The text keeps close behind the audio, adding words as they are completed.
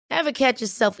Ever catch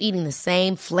yourself eating the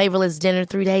same flavorless dinner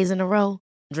 3 days in a row?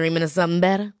 Dreaming of something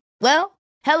better? Well,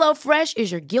 HelloFresh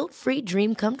is your guilt-free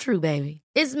dream come true, baby.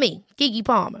 It's me, Keke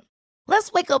Palmer.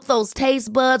 Let's wake up those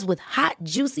taste buds with hot,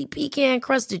 juicy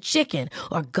pecan-crusted chicken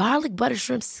or garlic butter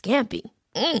shrimp scampi.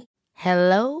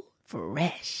 Hello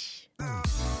Fresh.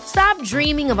 Stop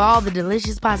dreaming of all the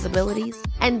delicious possibilities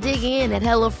and dig in at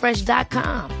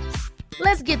HelloFresh.com.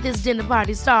 Let's get this dinner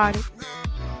party started.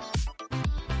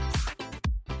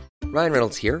 Ryan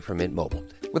Reynolds here from Mint Mobile.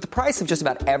 With the price of just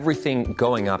about everything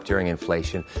going up during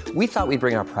inflation, we thought we'd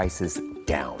bring our prices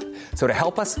down. So to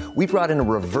help us, we brought in a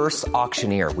reverse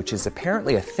auctioneer, which is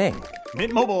apparently a thing.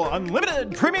 Mint Mobile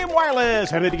Unlimited Premium Wireless.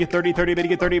 How to get 30, 30, how to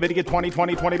get 30, how to get 20,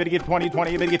 20, 20, how to get 20,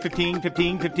 20, how to get 15,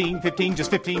 15, 15, 15,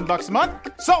 just $15 a month?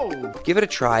 Sold! Give it a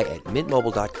try at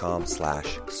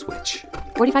mintmobile.com/switch.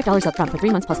 $45 up front for 3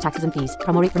 months plus taxes and fees.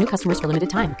 Promo rate for new customers for limited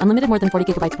time. Unlimited more than 40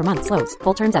 gigabytes per month. Slows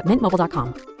full terms at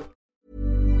mintmobile.com.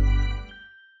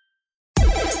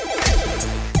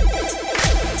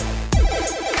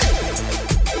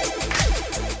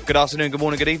 Good afternoon, good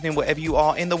morning, good evening, wherever you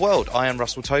are in the world. I am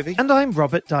Russell Tovey. And I'm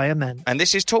Robert Diamond. And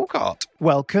this is Talk Art.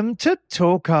 Welcome to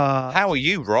Talk Art. How are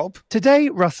you, Rob? Today,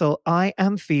 Russell, I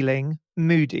am feeling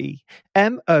moody.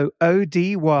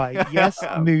 M-O-O-D-Y. Yes,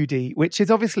 moody, which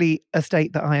is obviously a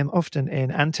state that I am often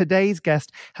in. And today's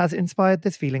guest has inspired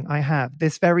this feeling I have,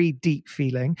 this very deep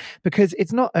feeling, because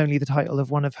it's not only the title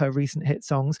of one of her recent hit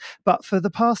songs, but for the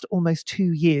past almost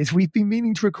 2 years, we've been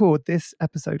meaning to record this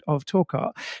episode of Talk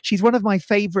Art. She's one of my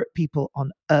favourite people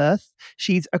on earth.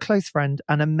 She's a close friend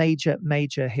and a major,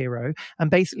 major hero,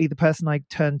 and basically the person I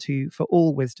turn to for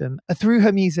all wisdom. Through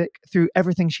her music, through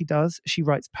everything she does, she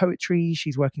writes poetry,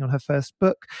 she's working on her first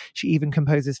book. She even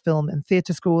composes film and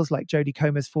theatre scores like Jodie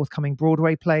Comer's forthcoming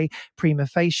Broadway play, Prima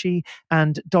Facie,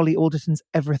 and Dolly Alderton's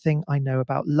Everything I Know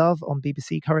About Love on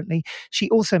BBC currently. She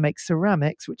also makes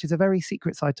ceramics, which is a very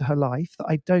secret side to her life that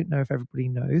I don't know if everybody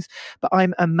knows, but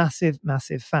I'm a massive,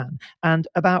 massive fan. And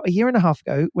about a year and a half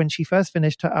ago, when she first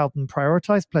finished her album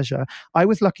Prioritise Pleasure, I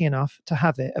was lucky enough to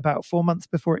have it about 4 months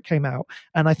before it came out.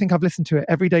 And I think I've listened to it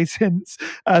every day since.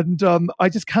 And I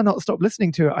just cannot stop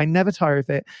listening to it. I never tire of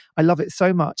it. I love it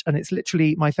so much, and it's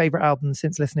literally my favourite album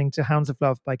since listening to Hounds of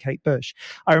Love by Kate Bush.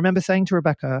 I remember saying to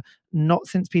Rebecca, not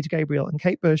since Peter Gabriel and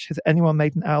Kate Bush has anyone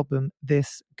made an album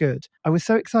this good. I was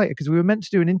so excited because we were meant to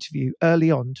do an interview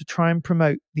early on to try and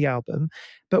promote the album,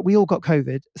 but we all got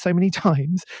COVID so many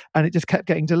times and it just kept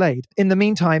getting delayed. In the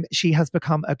meantime, she has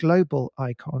become a global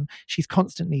icon. She's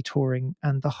constantly touring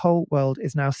and the whole world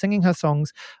is now singing her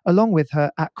songs along with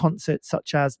her at concerts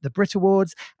such as the Brit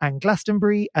Awards and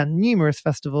Glastonbury and numerous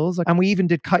festivals. And we even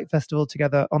did Kite Festival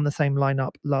together on the same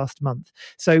lineup last month.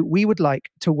 So we would like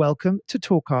to welcome to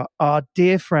Talk Art our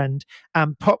dear friend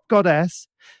and pop goddess,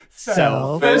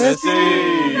 Self-Esteem.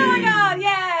 Oh my God,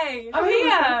 yay! I'm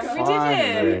here. We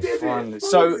did it. Finally.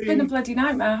 So it's been a bloody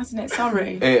nightmare, hasn't it?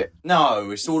 Sorry.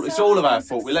 No, it's all of our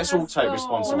fault. Let's all take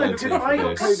responsibility for I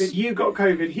got this. COVID, you got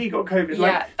COVID, he got COVID. Yeah,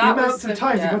 like, the that amount was of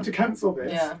times you got to cancel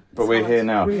this. Yeah. But we're here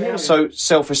now. So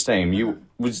self-esteem.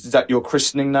 Was that your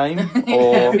christening name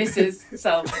or Yeah, Mrs.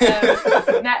 Self.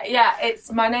 It's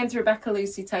my name's Rebecca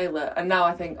Lucy Taylor, and now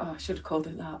I think, I should have called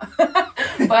it that.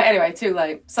 But anyway, too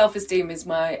late. Self-esteem is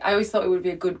I always thought it would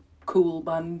be a good, cool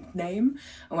band name,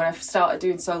 and when I started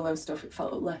doing solo stuff, it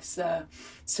felt less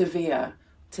severe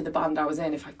to the band I was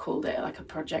in if I called it like a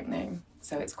project name.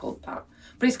 So it's called that.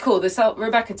 But it's cool. The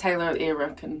Rebecca Taylor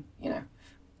era can,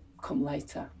 come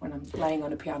later when I'm laying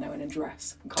on a piano in a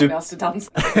dress and can't be asked to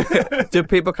dance. Do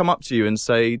people come up to you and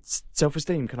say,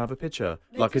 self-esteem, can I have a picture?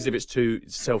 Like as if it's too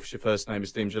selfish, your first name,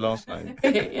 esteem's your last name.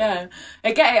 Yeah.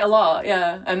 I get it a lot,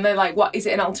 yeah. And they're like, what, is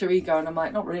it an alter ego? And I'm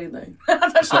like, not really.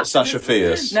 It's not Sasha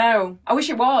Fierce. No. I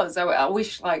wish it was. I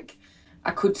wish, I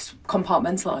could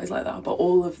compartmentalise like that, but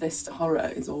all of this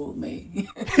horror is all me.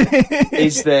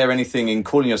 Is there anything in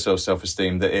calling yourself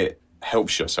self-esteem that it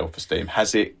helps your self-esteem?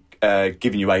 Has it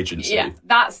given you agency? Yeah,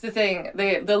 that's the thing.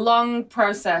 The long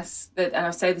process and I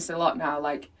say this a lot now,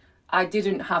 I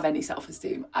didn't have any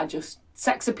self-esteem.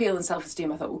 Sex appeal and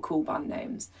self-esteem I thought were cool band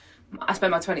names. I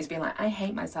spent my 20s being like, I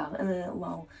hate myself.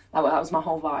 Lol. That was my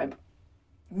whole vibe.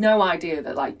 No idea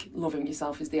that loving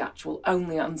yourself is the actual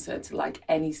only answer to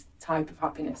any type of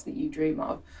happiness that you dream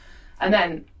of. And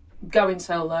then going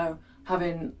solo,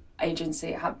 having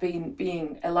agency,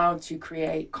 being allowed to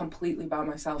create completely by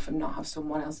myself and not have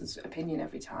someone else's opinion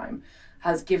every time,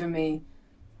 has given me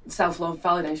self-love,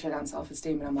 validation and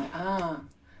self-esteem. And I'm like,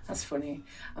 That's funny.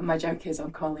 And my joke is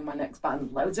I'm calling my next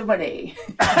band Loads of Money.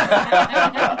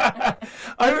 I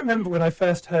remember when I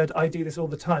first heard I Do This All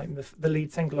the Time, the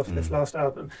lead single off this last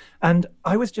album, and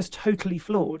I was just totally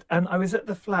floored. And I was at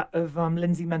the flat of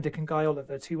Lindsay Mendick and Guy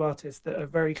Oliver, two artists that are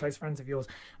very close friends of yours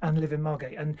and live in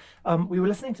Margate. And we were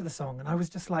listening to the song, and I was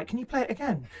just like, can you play it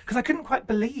again? Because I couldn't quite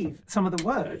believe some of the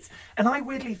words. And I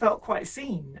weirdly felt quite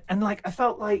seen. And like, I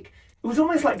felt like, it was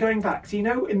almost like going back to,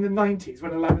 in the 90s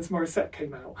when Alanis Morissette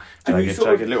came out. And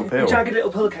Jagged Little Pill. Jagged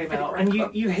Little Pill came out. And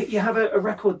you have a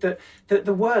record that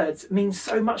the words mean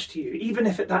so much to you. Even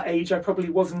if at that age I probably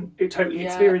wasn't totally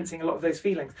experiencing a lot of those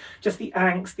feelings. Just the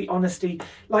angst, the honesty.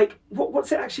 Like,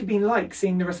 what's it actually been like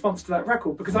seeing the response to that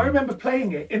record? Because I remember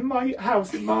playing it in my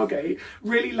house in Margate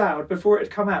really loud before it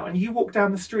had come out. And you walked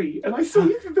down the street and I saw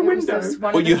you through the window.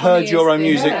 Well, you heard your own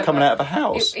music coming out of a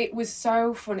house. It was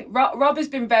so funny. Rob has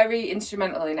been very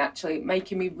instrumental in actually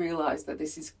making me realise that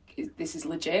this is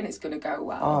legit and it's going to go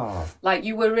well. Like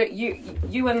you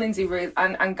and Lindsay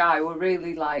and Guy were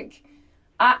really like,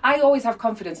 I always have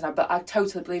confidence in it, but I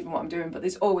totally believe in what I'm doing, but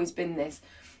there's always been this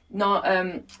not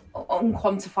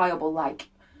unquantifiable like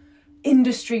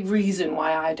industry reason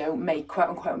why I don't quote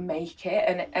unquote make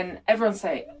it, and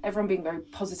everyone being very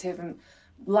positive and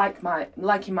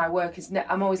liking my work is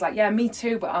I'm always like, yeah, me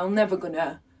too, but I'm never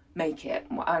gonna make it.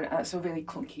 And that's a really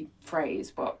clunky phrase,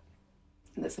 but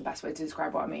that's the best way to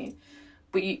describe what I mean.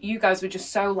 But you guys were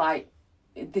just so like,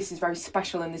 this is very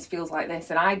special and this feels like this,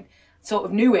 and I sort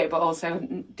of knew it, but also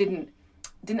didn't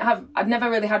have. I'd never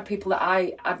really had people that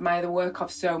I admire the work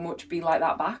of so much be like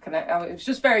that back, and it was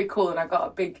just very cool. And I got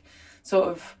a big sort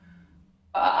of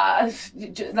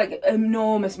like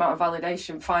enormous amount of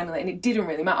validation finally, and it didn't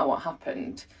really matter what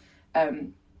happened.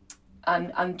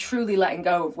 And truly letting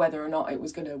go of whether or not it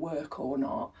was going to work or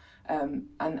not, and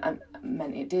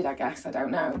meant it did, I guess. I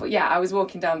don't know, but yeah, I was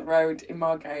walking down the road in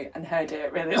Margate and heard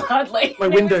it really loudly. My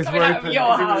windows were open.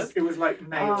 It was like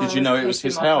nailed. Did you know it was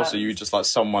his house, or you just like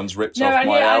someone's ripped off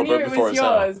my album before it's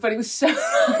yours, out? but it was so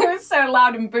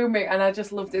loud and booming, and I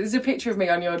just loved it. There's a picture of me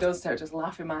on your doorstep just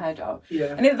laughing my head off.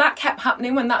 Yeah, and that kept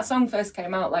happening when that song first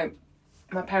came out. Like,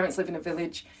 my parents live in a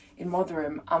village in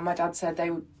Rotherham, and my dad said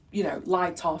they would,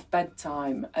 light off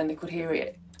bedtime and they could hear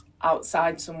it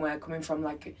outside somewhere coming from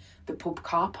like the pub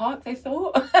car park, they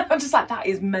thought. I'm just like, that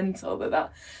is mental.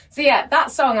 So yeah,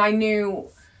 that song, I knew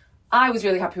I was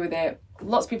really happy with it.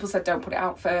 Lots of people said don't put it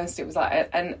out first. It was like,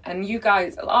 and you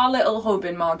guys, our little hub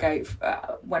in Margate,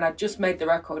 when I just made the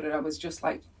record and I was just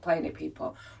like playing it,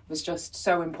 people, was just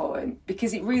so important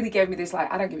because it really gave me this like,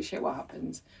 I don't give a shit what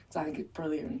happens because I think it's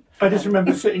brilliant. I just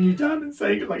remember sitting you down and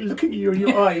saying, like, looking at you in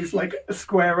your eyes, like a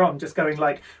square on, just going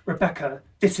like, Rebecca,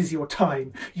 this is your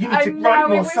time. You need to write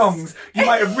more songs. You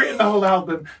might have written the whole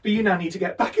album, but you now need to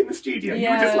get back in the studio. You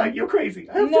were just like, you're crazy.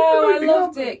 I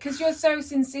loved it because you're so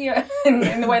sincere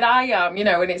in the way that I am,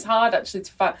 and it's hard actually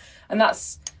to find. And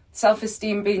that's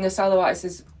self-esteem. Being a solo artist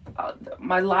is,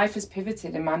 my life has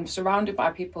pivoted, and I'm surrounded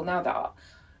by people now that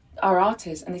are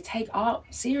artists, and they take art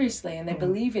seriously and they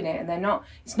believe in it, and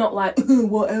it's not like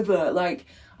whatever, like,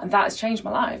 and that has changed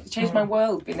my life. It's changed my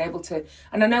world, being able to,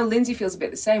 and I know Lindsay feels a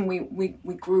bit the same. We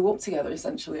grew up together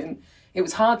essentially, and it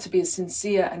was hard to be as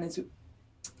sincere and as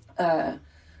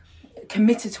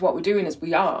committed to what we're doing as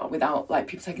we are without like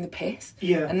people taking the piss.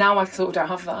 Yeah. And now I sort of don't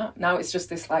have that. Now it's just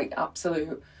this like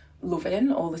absolute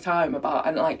loving all the time about,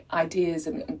 and like ideas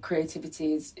and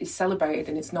creativity is celebrated,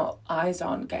 and it's not eyes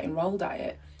on getting rolled at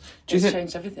it. It's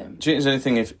changed everything. Do you think there's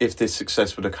anything, if this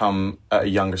success would have come at a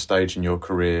younger stage in your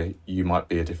career, you might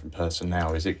be a different person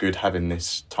now? Is it good having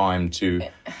this time to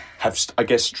have, I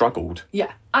guess, struggled?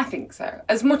 Yeah, I think so.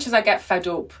 As much as I get fed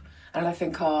up and I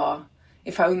think,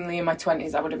 if only in my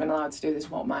 20s I would have been allowed to do this,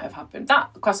 what might have happened?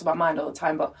 That crosses my mind all the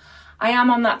time, but I am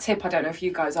on that tip, I don't know if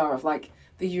you guys are, of like,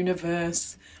 the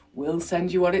universe will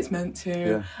send you what it's meant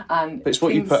to. Yeah. But it's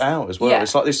what you put out as well. Yeah.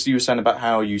 It's like this you were saying about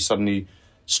how you suddenly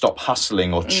stop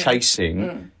hustling or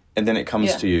chasing and then it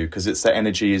comes to you because it's the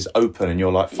energy is open and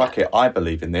you're like, fuck it, I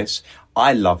believe in this.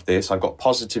 I love this. I've got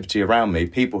positivity around me,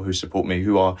 people who support me,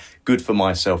 who are good for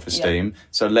my self-esteem. Yeah.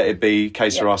 So let it be que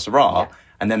sera, sera.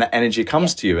 And then that energy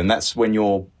comes to you, and that's when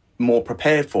you're more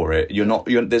prepared for it.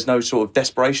 There's no sort of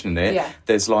desperation in it. Yeah.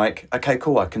 There's like, okay,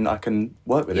 cool, I can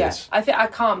work with this. I think I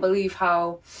can't believe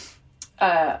how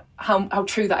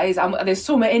true that is. There's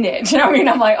something in it. Do you know what I mean?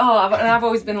 I'm like, I've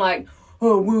always been like,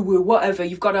 woo woo, whatever.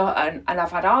 You've got to, and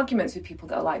I've had arguments with people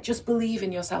that are like, just believe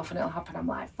in yourself and it'll happen. I'm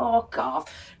like, fuck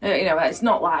off. It's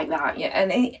not like that. Yeah,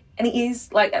 and it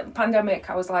is like at the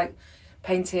pandemic. I was like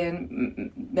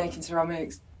painting, making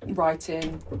ceramics,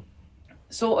 writing,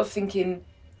 sort of thinking,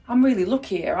 I'm really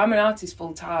lucky here. I'm an artist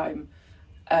full time.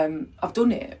 I've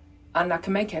done it and I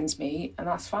can make ends meet and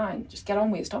that's fine. Just get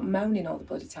on with it. Stop moaning all the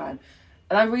bloody time.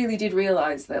 And I really did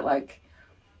realise that, like,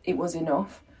 it was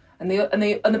enough. And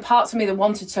the parts of me that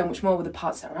wanted so much more were the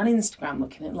parts that are on Instagram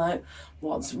looking at, like,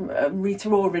 what's Rita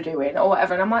Ora doing or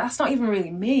whatever. And I'm like, that's not even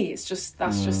really me. It's just,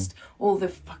 that's just all the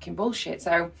fucking bullshit.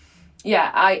 So,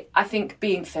 yeah, I think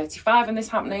being 35 and this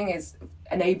happening has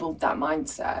enabled that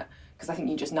mindset, because I think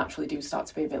you just naturally do start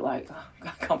to be a bit like, oh,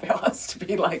 I can't be arsed to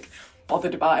be, like,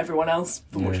 bothered about everyone else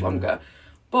for much longer.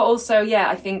 But also, yeah,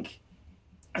 I think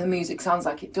the music sounds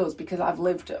like it does, because I've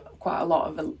lived quite a lot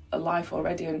of a life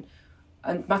already, and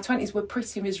my 20s were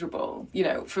pretty miserable, you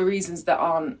know, for reasons that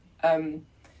aren't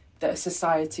the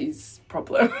society's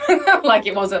problem. Like,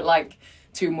 it wasn't, like,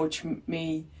 too much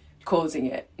me causing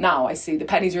it. Now I see the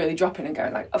pennies really dropping and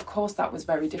going, like, of course that was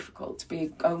very difficult to be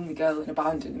the only girl in a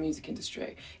band in the music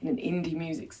industry, in an indie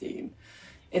music scene,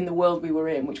 in the world we were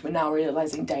in, which we're now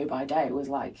realising day by day was,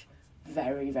 like,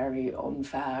 very, very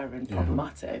unfair and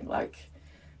problematic. Like,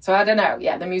 so I don't know.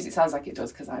 Yeah, the music sounds like it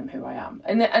does because I'm who I am.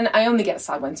 And I only get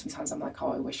sad when sometimes I'm like,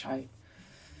 oh, I wish I,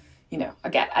 you know, I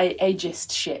get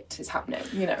ageist shit is happening,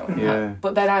 you know.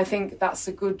 But then I think that's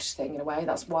a good thing in a way.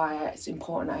 That's why it's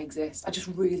important I exist. I just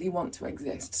really want to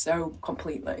exist so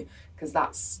completely, because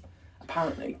that's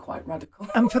apparently quite radical.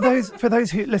 And for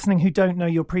those who listening who don't know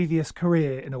your previous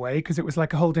career in a way, because it was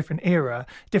like a whole different era,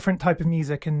 different type of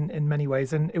music in many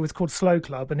ways, and it was called Slow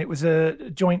Club, and it was a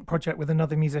joint project with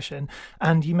another musician,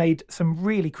 and you made some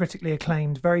really critically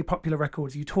acclaimed, very popular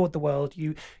records. You toured the world.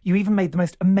 You even made the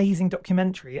most amazing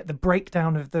documentary at the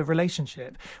breakdown of the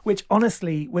relationship, which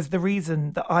honestly was the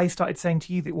reason that I started saying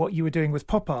to you that what you were doing was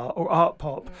pop art or art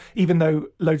pop, even though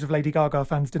loads of Lady Gaga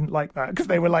fans didn't like that, because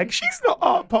they were like, she's not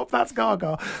art pop, that's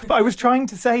Gaga. But I was trying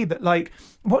to say that, like,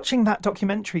 watching that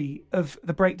documentary of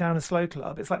the breakdown of Slow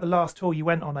Club, it's like the last tour you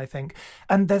went on, I think,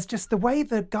 and there's just the way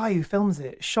the guy who films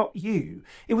it shot you,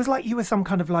 it was like you were some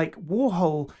kind of, like,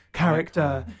 Warhol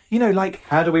character, you know, like...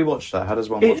 How do we watch that? How does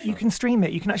one watch that? You can stream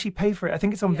it, you can actually pay for it. I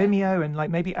think it's on Vimeo and,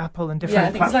 like, maybe Apple and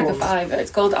different platforms. It's like a $5.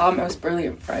 It's called Our Most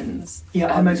Brilliant Friends.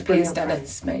 Yeah, Our Most Brilliant Piers Friends.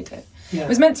 Dennis made it. Yeah. It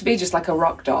was meant to be just like a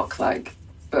rock doc, like,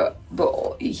 but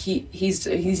he's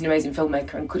an amazing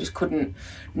filmmaker and couldn't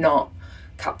not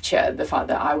capture the fact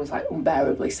that I was, like,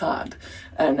 unbearably sad,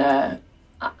 and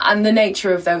the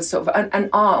nature of those sort of and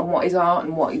art, and what is art,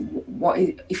 and what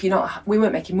is, if you're not, we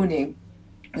weren't making money,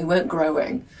 we weren't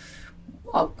growing,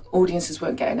 our audiences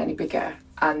weren't getting any bigger,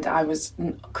 and I was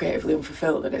creatively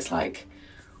unfulfilled, and it's like,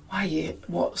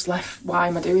 what's left, why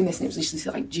am I doing this? And it was just this,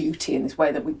 like, duty in this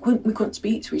way that we couldn't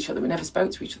speak to each other, we never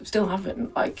spoke to each other, we still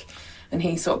haven't, like, and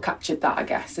he sort of captured that, I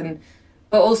guess.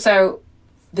 But also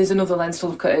there's another lens to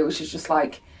look at it, which is just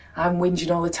like, I'm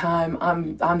whinging all the time,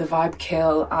 I'm the vibe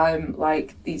kill, I'm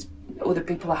like, these other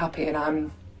people are happy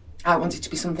and I want it to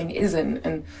be something it isn't,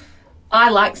 and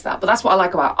I liked that. But that's what I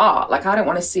like about art. Like, I don't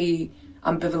want to see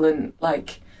ambivalent,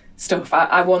 like, stuff.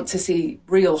 I want to see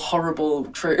real horrible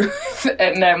truth.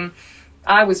 And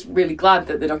I was really glad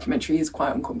that the documentary is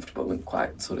quite uncomfortable and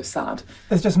quite sort of sad.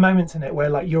 There's just moments in it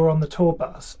where, like, you're on the tour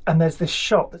bus and there's this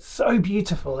shot that's so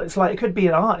beautiful. It's like, it could be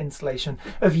an art installation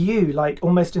of you, like,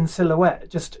 almost in silhouette,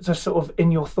 just sort of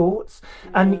in your thoughts.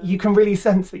 And you can really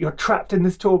sense that you're trapped in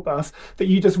this tour bus, that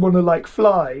you just want to, like,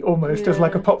 fly almost as,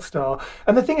 like, a pop star.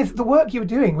 And the thing is, the work you were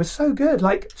doing was so good.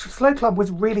 Like, Slow Club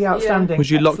was really outstanding. Was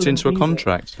you locked into a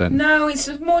contract then? No, it's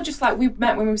more just like, we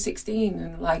met when we were 16,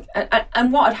 and, like,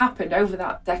 and what had happened over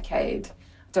that decade, I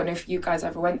don't know if you guys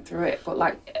ever went through it, but,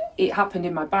 like, it happened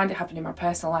in my band, it happened in my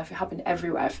personal life, it happened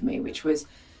everywhere for me, which was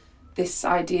this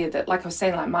idea that, like I was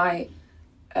saying, like, my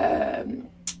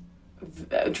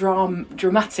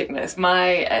dramaticness,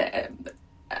 my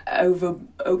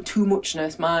too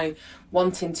muchness, my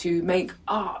wanting to make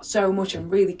art so much and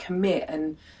really commit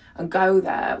and go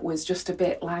there was just a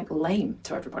bit, like, lame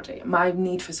to everybody. My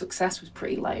need for success was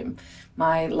pretty lame.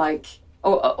 My, like,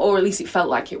 or at least it felt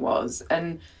like it was.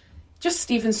 And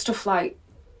just even stuff like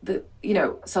the, you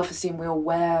know, self-esteem, we all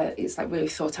wear, it's like really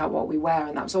thought out what we wear,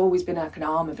 and that's always been, like, an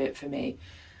arm of it for me.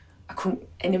 I couldn't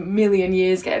in a million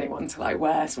years get anyone to, like,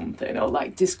 wear something or,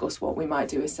 like, discuss what we might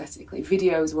do aesthetically.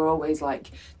 Videos were always,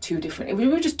 like, we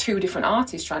were just two different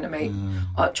artists trying to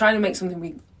make something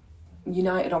we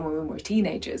united on when we were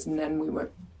teenagers, and then we were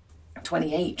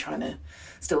 28 trying to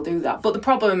still do that. But the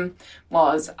problem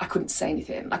was I couldn't say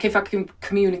anything. Like, if I can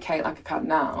communicate like I can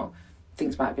now,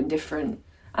 things might have been different.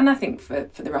 And I think for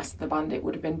the rest of the band it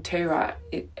would have been too.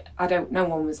 No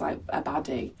one was, like, a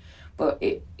baddie, but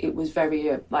it was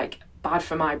very like bad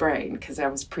for my brain because I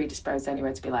was predisposed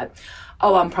anyway to be like,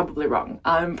 oh, I'm probably wrong.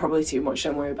 I'm probably too much.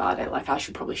 Don't worry about it. Like, I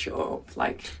should probably shut up.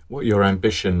 Like, what your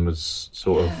ambition was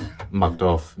sort of mugged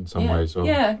off in some ways. Or...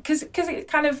 Yeah, because it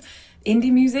kind of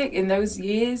indie music in those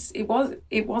years, it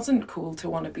wasn't cool to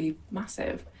want to be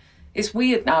massive. It's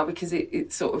weird now because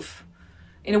it sort of,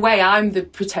 in a way, I'm the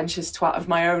pretentious twat of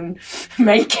my own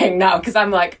making now because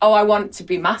I'm like, oh, I want to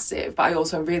be massive, but I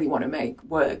also really want to make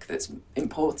work that's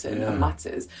important and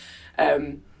matters.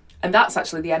 And that's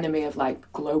actually the enemy of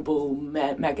like global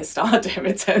mega stardom,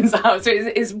 it turns out. So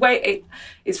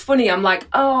it's funny. I'm like,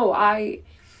 oh,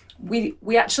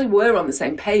 we actually were on the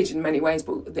same page in many ways,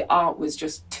 but the art was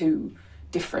just too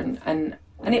different. And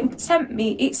it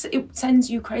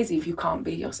sends you crazy if you can't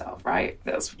be yourself, right?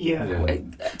 That's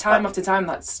time after time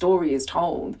that story is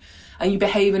told, and you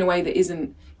behave in a way that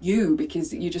isn't you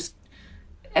because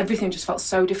everything just felt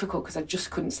so difficult because I just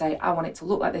couldn't say I want it to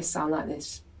look like this, sound like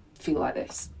this, feel like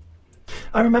this.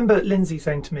 I remember Lindsay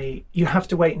saying to me, you have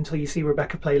to wait until you see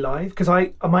Rebecca play live, because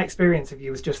my experience of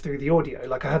you was just through the audio.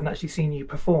 Like, I hadn't actually seen you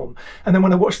perform. And then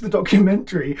when I watched the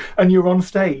documentary and you're on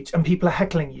stage and people are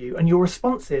heckling you and your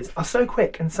responses are so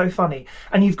quick and so funny,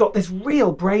 and you've got this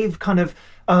real brave kind of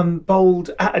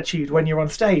bold attitude when you're on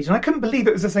stage, and I couldn't believe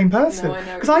it was the same person,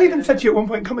 because I even said to you at one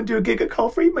point, come and do a gig at Carl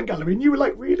Friedman Gallery, and you were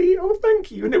like, really? Oh,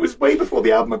 thank you. And it was way before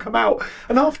the album had come out,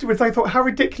 and afterwards I thought, how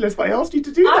ridiculous that I asked you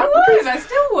to do that. I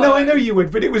still would. No, I know you would,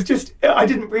 but it was just, I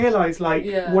didn't realise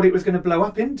what it was going to blow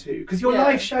up into, because your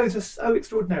live shows are so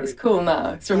extraordinary. It's cool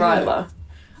now. It's a riler.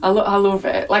 I love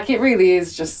it. Like, it really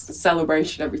is just a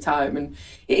celebration every time, and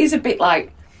it is a bit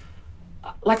like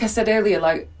I said earlier,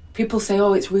 like, people say,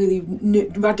 oh, it's really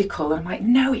radical. And I'm like,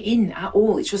 no, it isn't at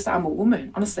all. It's just that I'm a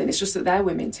woman, honestly. And it's just that they're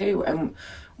women too. And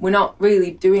we're not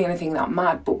really doing anything that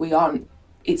mad, but we aren't.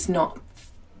 It's not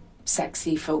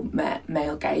sexy for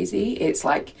male gazy. It's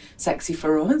like sexy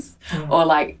for us, or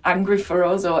like angry for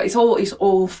us, or it's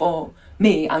all for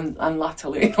me and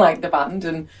latterly, like the band.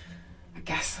 And I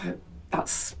guess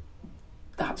that's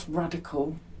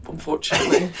radical.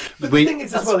 Unfortunately. But the thing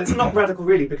is as well, it's not radical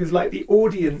really, because like the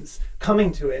audience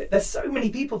coming to it, there's so many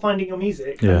people finding your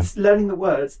music and learning the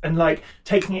words and like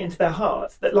taking it into their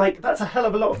hearts, that like that's a hell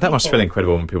of a lot of people. That must feel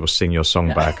incredible when people sing your song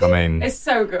back. I mean, it's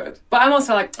so good. But I'm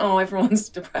also like, oh, everyone's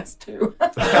depressed too.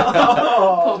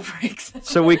 Poor freaks.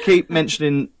 So we keep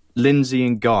mentioning Lindsay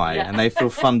and Guy, and they feel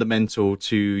fundamental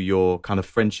to your kind of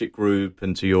friendship group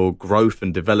and to your growth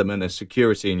and development and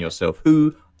security in yourself.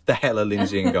 Who the hell are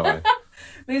Lindsay and Guy?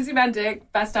 Lindsay Mendick,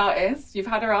 best artist. You've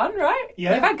had her on, right?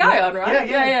 Yeah. You've had Guy on, right?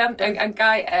 Yeah. And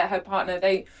Guy, her partner,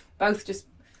 they both just...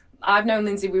 I've known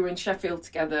Lindsay, we were in Sheffield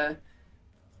together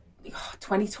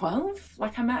 2012,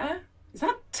 like I met her. Is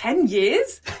that 10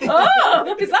 years?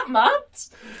 Oh, is that mad?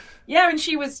 Yeah, and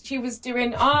she was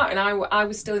doing art and I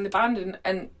was still in the band,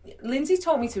 and Lindsay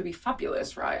taught me to be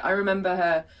fabulous, right? I remember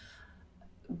her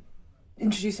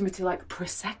introducing me to like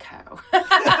Prosecco.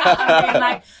 Being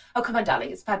like, oh, come on, darling,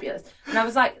 it's fabulous. And I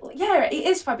was like, yeah, it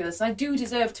is fabulous. And I do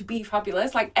deserve to be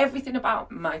fabulous. Like, everything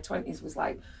about my 20s was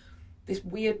like this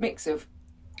weird mix of,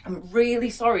 I'm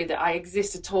really sorry that I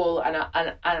exist at all. And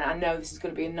I know this is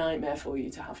going to be a nightmare for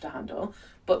you to have to handle.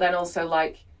 But then also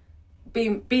like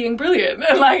being brilliant.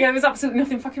 And like, there was absolutely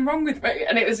nothing fucking wrong with me.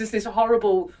 And it was just this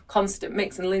horrible constant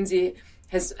mix. And Lindsay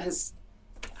has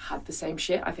had the same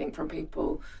shit, I think, from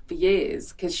people for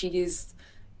years, because she is,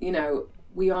 you know,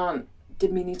 we aren't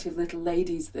diminutive little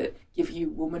ladies that give you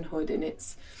womanhood in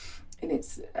its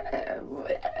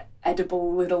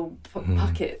edible little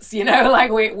pockets, you know,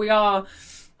 like we are,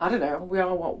 I don't know, we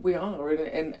are what we are,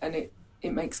 and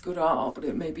it makes good art, but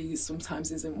it maybe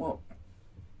sometimes isn't what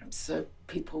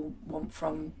people want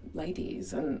from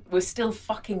ladies, and we're still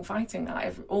fucking fighting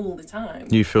that all the time.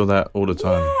 You feel that all the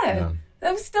time? Yeah.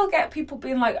 I still get people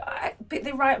being like,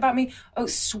 they write about me, oh,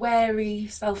 sweary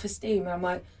self-esteem. And I'm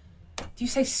like, do you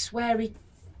say sweary?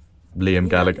 Liam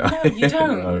Gallagher. No, you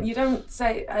don't. No. You don't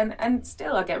say, and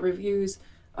still I get reviews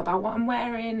about what I'm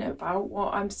wearing, about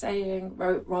what I'm saying,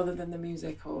 rather than the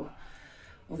music or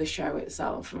the show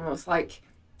itself. And I was like,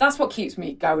 that's what keeps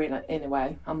me going in a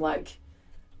way. I'm like,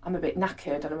 I'm a bit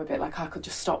knackered, and I'm a bit like, I could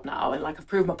just stop now, and like I've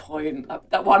proved my point.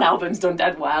 That one album's done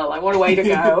dead well. Like, what a way to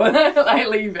go! Like,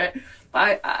 leave it.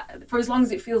 But for as long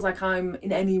as it feels like I'm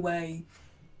in any way,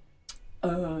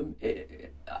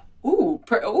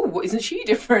 isn't she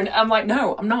different? I'm like,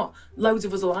 no, I'm not. Loads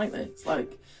of us are like this.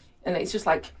 Like, and it's just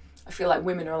like, I feel like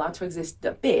women are allowed to exist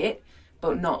a bit,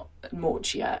 but not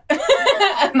much yet.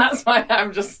 And that's why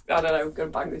I'm just, I don't know,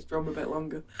 going to bang this drum a bit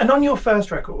longer. And on your first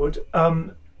record,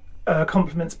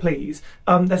 Compliments Please,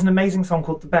 there's an amazing song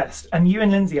called The Best, and you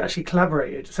and Lindsay actually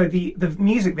collaborated. So the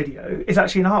music video is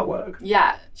actually an artwork.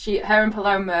 Yeah, her and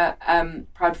Paloma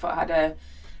Proudfoot had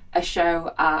a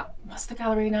show at, what's the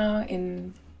gallery now?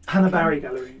 In Hannah Barry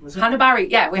Gallery, was it? Hannah Barry,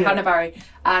 yeah, Hannah Barry.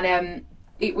 And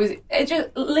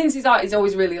Lindsay's art is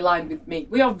always really aligned with me.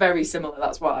 We are very similar,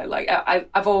 that's why. Like,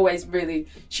 I've always really,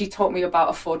 she taught me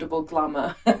about affordable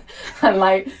glamour and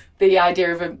like the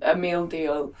idea of a meal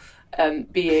deal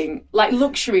being like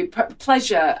luxury,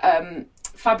 pleasure,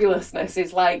 fabulousness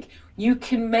is like, you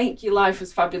can make your life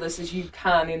as fabulous as you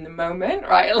can in the moment,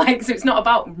 right? Like, so it's not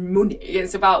about money,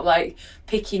 it's about like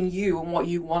picking you and what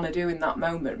you want to do in that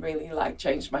moment. Really like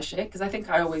changed my shit, because I think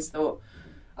I always thought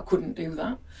I couldn't do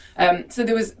that. So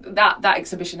there was that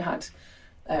exhibition had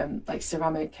like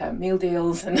ceramic meal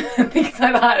deals and things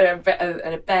like that,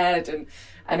 and a bed,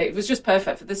 and it was just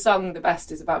perfect. For the song The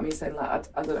Best is about me saying like,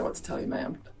 I don't know what to tell you, mate,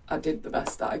 I did the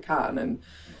best that I can, and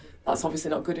that's obviously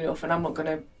not good enough, and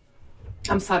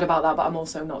I'm sad about that, but I'm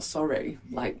also not sorry.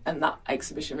 Like, and that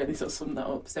exhibition really sort of summed that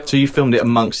up. So you filmed it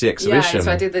amongst the exhibition? Yeah,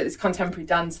 so I did this contemporary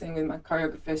dance thing with my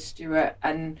choreographer Stuart,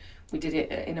 and we did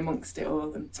it in amongst it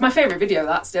all. And it's my favourite video,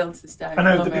 that, still to this day. I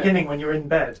know, the beginning when you're in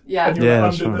bed, yeah, and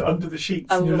you're under the sheets,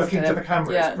 and you're looking to the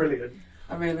camera. Yeah. It's brilliant.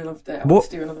 I really loved it. I want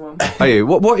to do another one. Are you?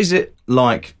 What is it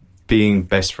like being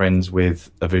best friends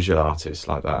with a visual artist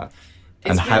like that?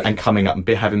 And coming up and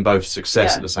having both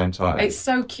success at the same time. It's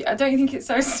so cute. I don't think it's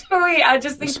so sweet. I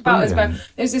just think about it. There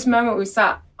was this moment we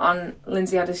sat on,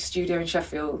 Lindsay had a studio in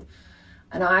Sheffield,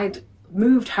 and I'd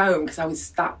moved home because I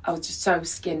was just so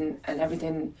skin and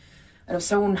everything, and I was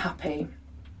so unhappy.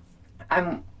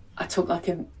 And I took like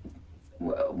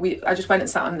I just went and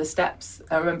sat on the steps.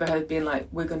 I remember her being like,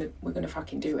 we're gonna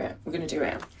fucking do it. We're gonna do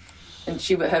it. And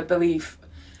her belief.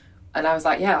 And I was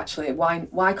like, yeah, actually,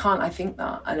 why can't I think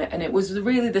that? And it was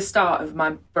really the start of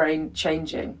my brain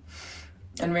changing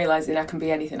and realising I can be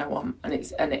anything I want.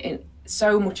 And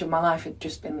so much of my life had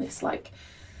just been this like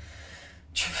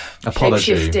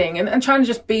shape-shifting and trying to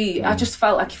just be. I just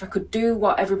felt like if I could do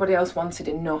what everybody else wanted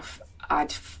enough,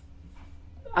 I'd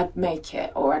make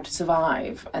it, or I'd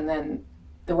survive. And then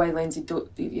the way Lindsay,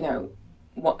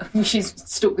 she's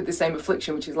stuck with the same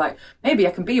affliction, which is like, maybe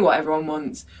I can be what everyone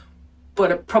wants,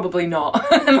 but probably not.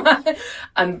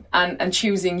 and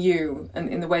choosing you and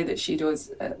in the way that she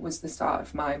does was the start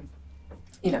of my,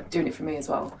 doing it for me as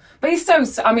well. But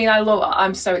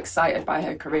I'm so excited by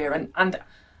her career, and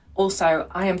also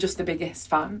I am just the biggest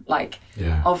fan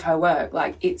of her work.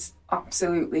 Like, it's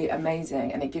absolutely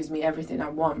amazing, and it gives me everything I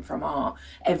want from art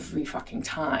every fucking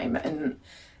time. And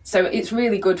so it's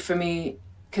really good for me,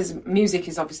 because music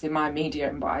is obviously my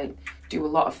medium, but I do a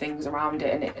lot of things around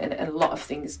it, and a lot of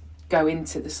things go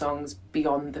into the songs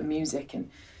beyond the music, and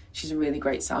she's a really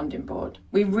great sounding board.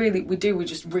 We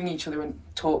just ring each other and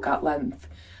talk at length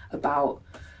about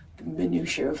the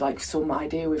minutiae of like some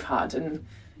idea we've had, and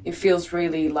it feels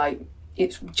really like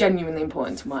it's genuinely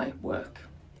important to my work.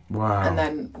 Wow. And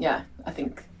then I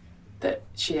think that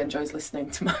she enjoys listening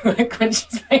to my work when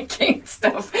she's making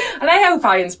stuff, and I hope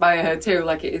I inspire her too.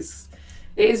 Like, it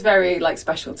is very like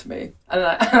special to me, and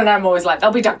I'm always like,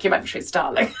 there'll be documentaries,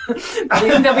 darling.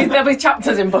 there'll be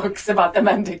chapters in books about the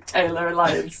Mendic Taylor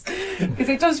alliance, because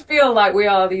it does feel like we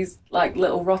are these like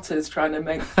little rotters trying to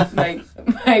make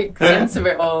sense of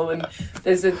it all, and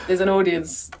there's an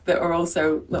audience that are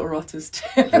also little rotters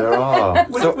too. There are.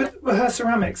 Were her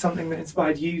ceramics something that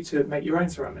inspired you to make your own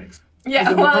ceramics?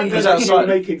 Yeah, well, because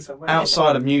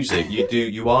outside of music,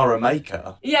 you are a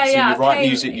maker. Yeah, so yeah. You write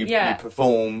music, you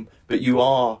perform, but you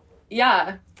are.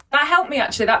 Yeah, that helped me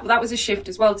actually. That was a shift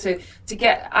as well to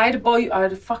get. I had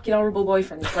a fucking horrible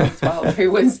boyfriend in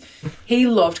 2012 he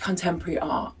loved contemporary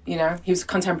art. He was a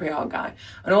contemporary art guy,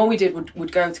 and all we did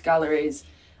would go to galleries,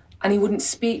 and he wouldn't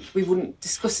speak. We wouldn't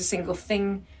discuss a single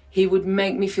thing. He would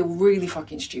make me feel really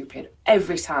fucking stupid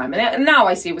every time. And now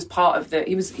I see it was part of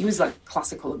he was like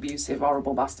classical, abusive,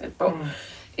 horrible bastard. But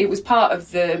it was part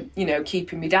of the,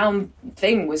 keeping me down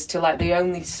thing, was to like, the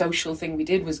only social thing we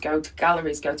did was go to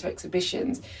galleries, go to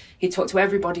exhibitions. He'd talk to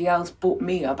everybody else but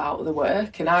me about the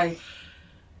work. And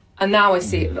now I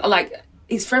see it, like,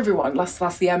 it's for everyone.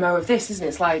 That's the MO of this, isn't it?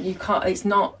 It's like, it's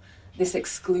not this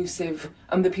exclusive,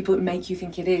 and the people that make you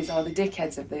think it is are the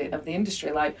dickheads of the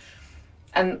industry. Like,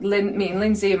 and me and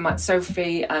Lindsay and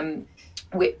Sophie, and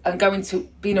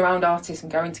being around artists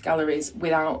and going to galleries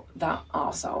without that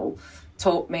arsehole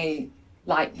taught me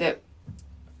like that,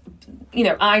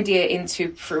 idea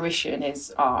into fruition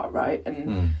is art, right?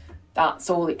 And that's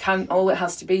all it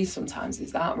has to be sometimes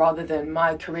is that, rather than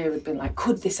my career had been like,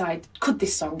 could this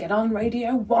song get on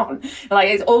Radio 1? Like,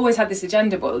 it's always had this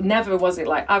agenda, but never was it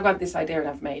like, I've had this idea and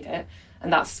I've made it.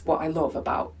 And that's what I love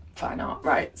about fine art,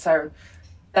 right? So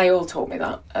they all taught me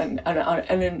that, and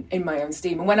in my own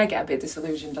steam. And when I get a bit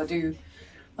disillusioned, I do,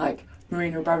 like,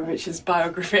 Marina Abramovich's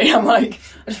biography. I'm like,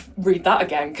 I just read that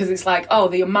again, because it's like, oh,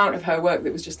 the amount of her work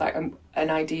that was just like an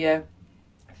idea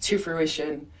to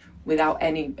fruition without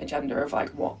any agenda of like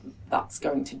what that's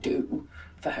going to do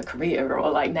for her career,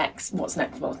 or like what's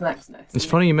next. It's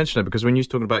funny you mention it, because when you was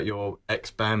talking about your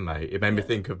ex-bandmate, it made me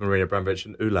think of Marina Abramović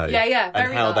and Ule.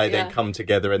 And how they then come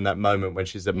together in that moment when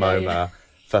she's at MoMA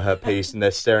for her piece, and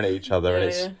they're staring at each other, and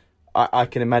it's... I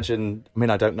can imagine, I mean,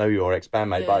 I don't know your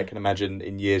ex-bandmate, but I can imagine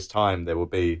in years' time there will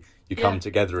be, you come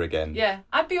together again. Yeah,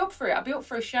 I'd be up for it. I'd be up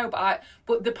for a show, but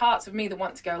the parts of me that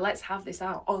want to go, let's have this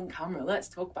out on camera, let's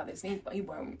talk about this, and he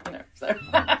won't, you know, so...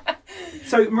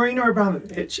 So Marina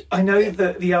Abramović, I know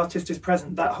that The Artist is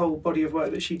Present, that whole body of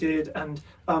work that she did, and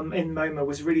in MoMA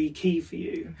was really key for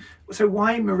you. So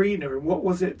why Marina, and what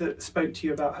was it that spoke to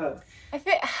you about her?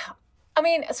 I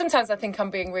mean, sometimes I think I'm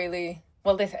being really...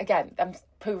 Well, this, again, I'm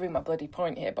proving my bloody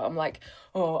point here, but I'm like,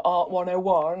 oh, Art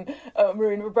 101,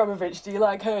 Marina Abramović, do you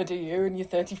like her, do you? And you're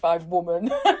 35 woman.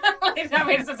 Like, I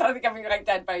mean, sometimes I think I'm like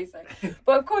dead basic.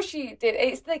 But of course she did.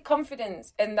 It's the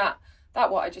confidence in that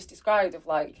what I just described of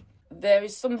like, there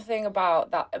is something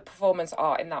about that performance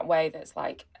art in that way that's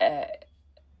like,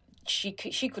 she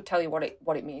could tell you what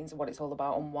it means and what it's all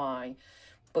about and why,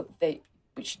 but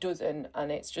she doesn't,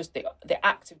 and it's just the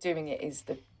act of doing it is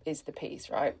the piece,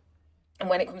 right? And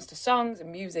when it comes to songs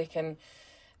and music and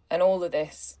all of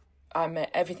this,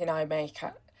 everything I make,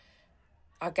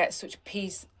 I get such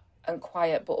peace and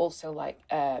quiet, but also like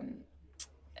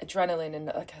adrenaline and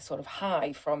like a sort of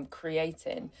high from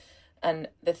creating. And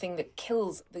the thing that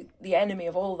kills the enemy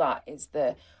of all that is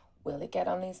will it get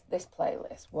on this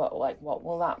playlist? What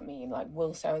will that mean? Like,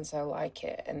 will so and so like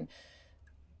it?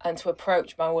 And to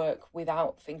approach my work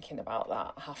without thinking about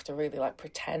that, I have to really like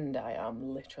pretend I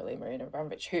am literally Marina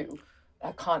Abramović, who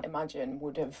I can't imagine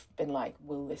would have been like,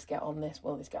 will this get on this?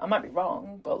 Will this get... I might be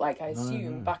wrong, but like I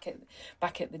assume back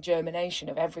at the germination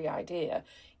of every idea,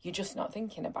 you're just not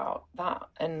thinking about that.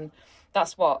 And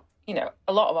that's what, you know,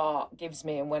 a lot of art gives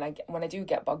me. And when I do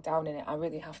get bogged down in it, I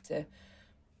really have to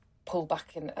pull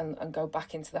back and go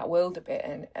back into that world a bit.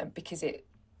 And because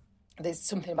there's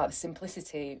something about the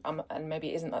simplicity, and maybe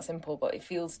it isn't that simple, but it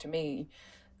feels to me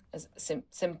as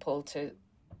simple to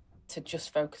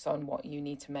just focus on what you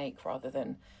need to make rather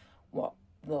than what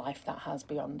life that has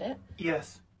beyond it.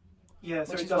 Yes. Yeah,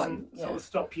 so it doesn't sort of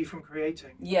stop you from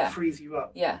creating. Yeah. It frees you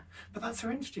up. Yeah. But that's so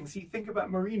interesting. So you think about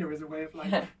Marina as a way of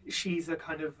like, she's a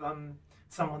kind of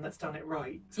someone that's done it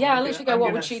right. So I literally go,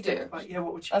 what would she do?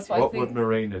 What would she do? What would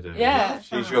Marina do? Yeah.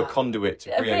 She's your conduit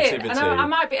to creativity. And I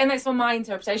might be, and it's on my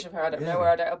interpretation of her, I don't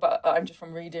know but I'm just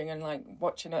from reading and like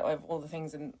watching it, all the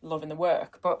things and loving the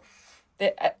work. But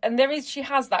she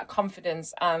has that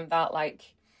confidence and that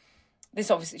like, this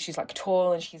obviously she's like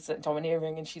tall and she's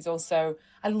domineering, and she's also,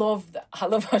 I love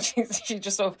how she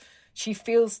just sort of, she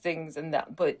feels things and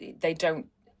that, but it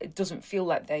doesn't feel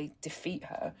like they defeat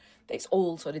her. It's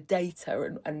all sort of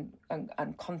data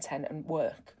and content and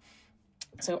work.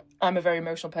 So I'm a very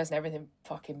emotional person. Everything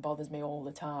fucking bothers me all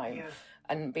the time. Yeah.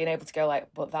 And being able to go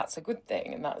like, but that's a good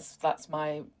thing, and that's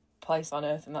my place on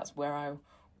earth, and that's where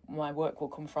my work will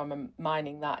come from, and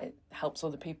mining that, it helps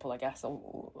other people, I guess,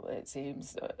 or it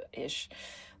seems ish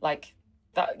like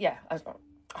that. Yeah, I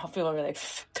feel really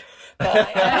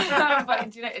but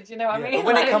do you know what I mean? But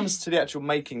when it comes to the actual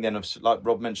making then of, like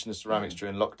Rob mentioned, the ceramics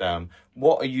during lockdown,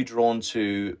 what are you drawn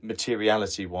to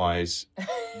materiality wise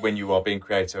when you are being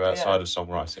creative outside of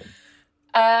songwriting?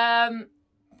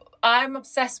 I'm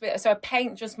obsessed with, so I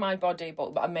paint just my body,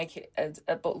 but I make it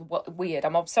weird.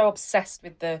 I'm so obsessed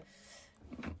with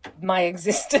my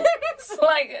existence,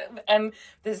 like, and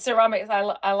the ceramics,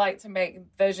 I like to make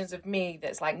versions of me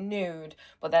that's like nude,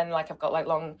 but then like I've got like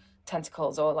long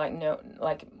tentacles, or like no,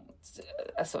 like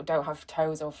I sort of don't have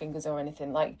toes or fingers or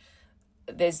anything. Like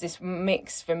there's this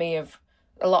mix for me of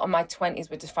a lot of my 20s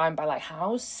were defined by like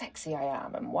how sexy I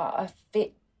am and what a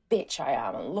fit bitch I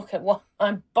am, and look at what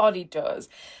my body does,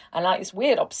 and like this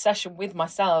weird obsession with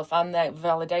myself and the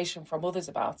validation from others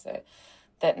about it.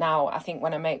 That now I think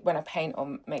when I paint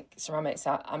or make ceramics,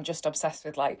 I'm just obsessed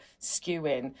with like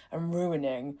skewing and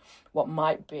ruining what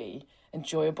might be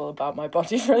enjoyable about my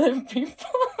body for other people.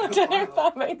 I don't know if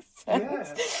that makes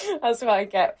sense. Yeah. That's what I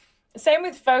get. Same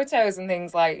with photos and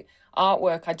things like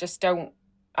artwork.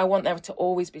 I want there to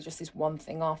always be just this one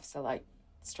thing off, so like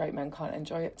straight men can't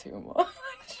enjoy it too much.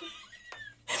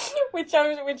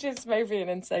 which is maybe an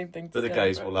insane thing to say. But the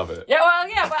gays will love it. Yeah, well,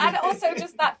 yeah, but and also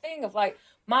just that thing of like,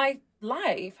 my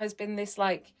life has been this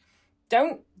like,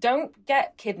 don't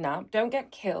get kidnapped, don't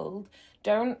get killed,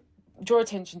 don't draw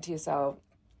attention to yourself,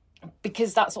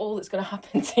 because that's all that's going to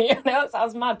happen to you. I know it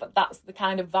sounds mad, but that's the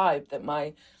kind of vibe that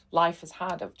my life has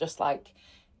had, of just like,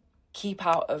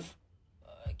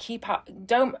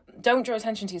 don't draw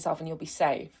attention to yourself and you'll be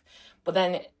safe. But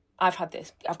then I've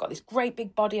got this great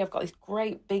big body, I've got this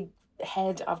great big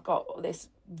head, I've got this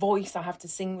voice I have to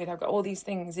sing with, I've got all these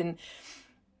things, and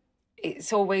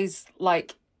it's always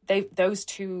like those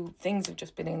two things have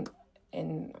just been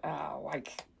in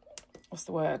like, what's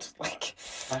the word, like,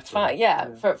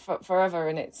 forever,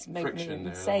 and it's made friction, me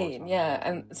insane.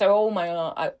 And so all my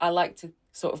art, I like to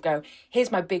sort of go, here's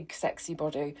my big sexy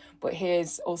body, but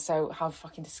here's also how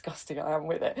fucking disgusting I am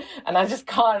with it, and I just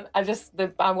can't.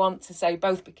 I want to say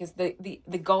both, because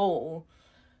the goal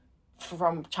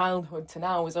from childhood to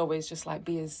now was always just like,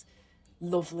 be as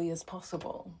lovely as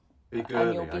possible, be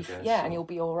girly, and you'll be, and you'll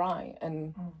be all right,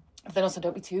 and then also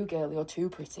don't be too girly or too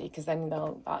pretty, because then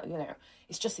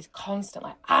it's just this constant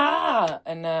like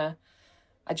and I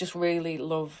just really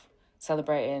love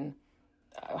celebrating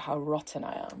how rotten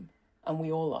I am, and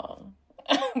we all are.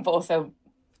 But also,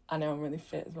 I know I'm really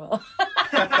fit as well.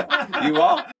 You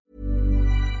are.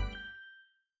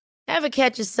 Ever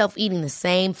catch yourself eating the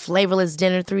same flavorless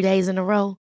dinner 3 days in a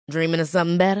row? Dreaming of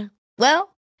something better?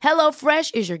 Well,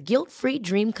 HelloFresh is your guilt-free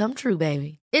dream come true,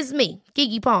 baby. It's me,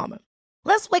 Keke Palmer.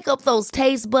 Let's wake up those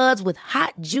taste buds with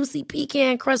hot, juicy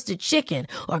pecan-crusted chicken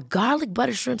or garlic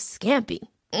butter shrimp scampi.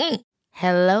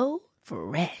 Hello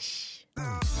Fresh.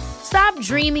 Stop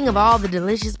dreaming of all the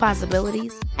delicious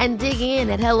possibilities and dig in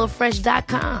at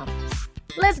HelloFresh.com.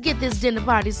 Let's get this dinner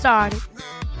party started.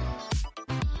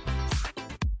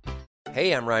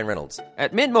 Hey, I'm Ryan Reynolds.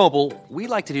 At Mint Mobile, we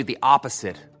like to do the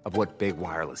opposite of what Big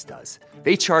Wireless does.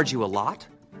 They charge you a lot.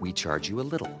 We charge you a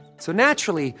little. So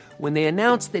naturally, when they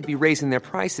announced they'd be raising their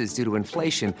prices due to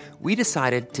inflation, we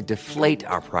decided to deflate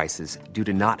our prices due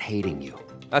to not hating you.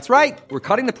 That's right. We're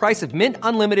cutting the price of Mint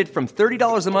Unlimited from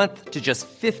 $30 a month to just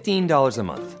 $15 a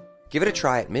month. Give it a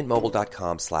try at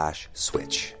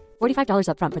mintmobile.com/switch. $45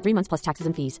 up front for 3 months plus taxes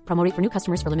and fees. Promo rate for new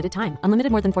customers for limited time.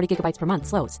 Unlimited more than 40 gigabytes per month.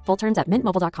 Slows full terms at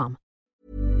mintmobile.com.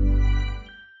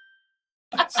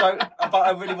 So, but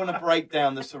I really want to break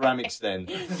down the ceramics then.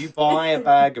 You buy a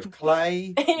bag of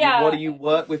clay? Yeah. What do you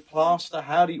work with? Plaster?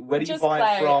 Where do you buy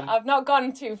clay. it from? I've not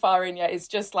gone too far in yet. It's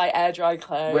just like air dry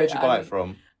clay. Where'd you buy it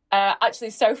from?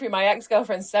 Actually, Sophie, my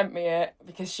ex-girlfriend, sent me it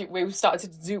because we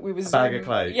started to do. We was a bag of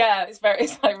clay. Yeah, it's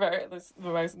the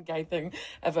most gay thing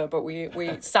ever. But we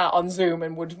sat on Zoom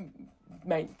and would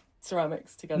make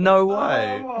ceramics together. No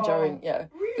way. During Really?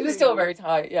 It was still very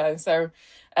tight. Yeah, so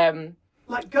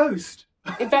like Ghost.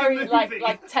 Very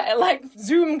like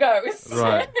Zoom Ghost.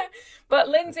 Right. But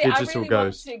Lindsay, Digital I really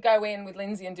Ghost. want to go in with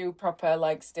Lindsay and do proper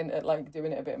stint at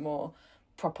doing it a bit more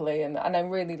properly, and I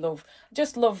really love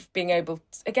being able to,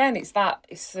 again, it's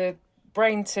a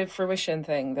brain to fruition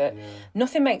thing that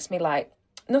nothing makes me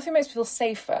feel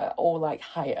safer or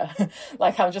higher.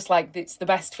 I'm just it's the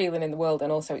best feeling in the world,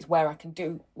 and also it's where I can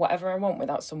do whatever I want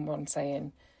without someone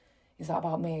saying, is that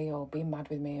about me, or being mad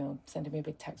with me, or sending me a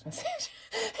big text message.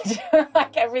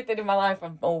 Everything in my life,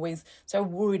 I'm always so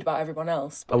worried about everyone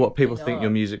else. Or what people think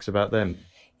your music's about them.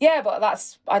 Yeah, but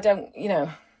that's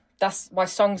why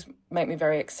songs make me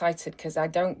very excited, because I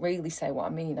don't really say what I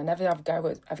mean. I never have a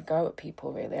go at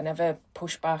people, really. I never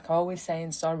push back. I'm always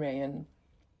saying sorry, and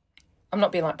I'm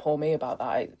not being poor me about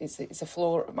that. It's a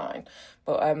flaw of mine.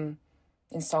 But in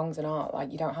songs and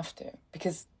art, you don't have to,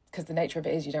 because the nature of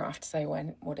it is you don't have to say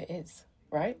what it is,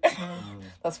 right?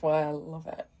 That's why I love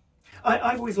it.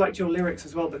 I've always liked your lyrics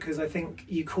as well, because I think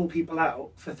you call people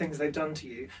out for things they've done to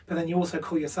you, but then you also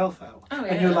call yourself out. Oh,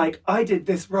 yeah. And you're like, I did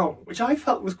this wrong, which I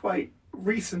felt was quite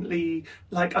recently,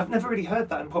 I've never really heard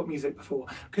that in pop music before,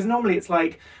 because normally it's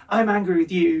I'm angry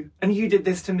with you and you did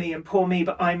this to me and poor me,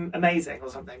 but I'm amazing or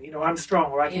something, I'm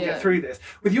strong, or I can get through this.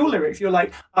 With your lyrics, you're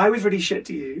I was really shit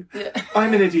to you,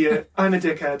 I'm an idiot, I'm a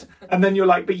dickhead, and then you're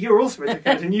but you're also a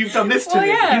dickhead and you've done this to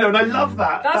me, and I love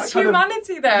that. That's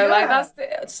humanity though.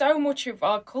 So much of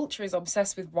our culture is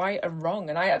obsessed with right and wrong,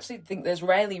 and I actually think there's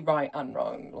rarely right and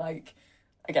wrong,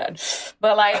 again,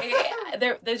 but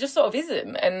there just sort of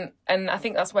isn't, and I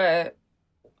think that's where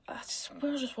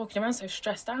we're just walking around so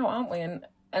stressed out, aren't we? And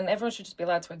everyone should just be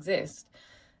allowed to exist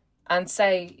and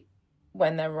say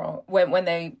when they're wrong, when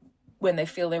they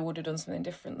feel they would have done something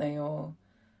differently. Or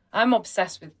I'm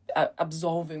obsessed with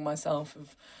absolving myself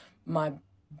of my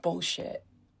bullshit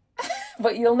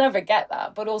But you'll never get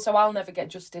that. But also I'll never get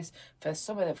justice for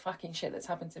some of the fucking shit that's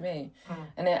happened to me.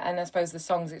 And I suppose the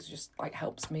songs, it's just like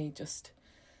helps me just,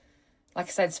 like I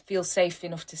said, feel safe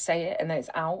enough to say it and then it's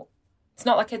out. It's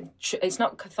not like it's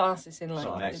not catharsis in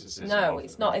like,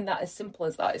 it's not in that as simple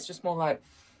as that. It's just more like,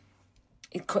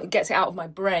 it gets it out of my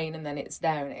brain and then it's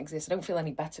there and it exists. I don't feel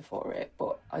any better for it,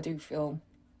 but I do feel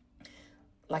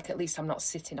like at least I'm not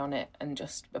sitting on it and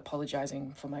just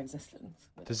apologising for my existence.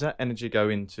 Does that energy go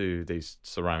into these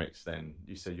ceramics then?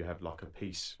 You said you have like a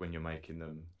piece when you're making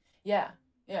them. Yeah.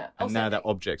 And also, now that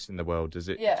object's in the world,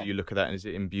 do you look at that and is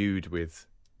it imbued with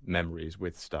memories,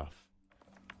 with stuff?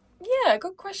 Yeah,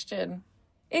 good question.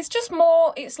 It's just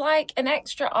more, it's like an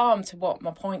extra arm to what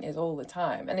my point is all the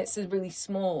time. And it's a really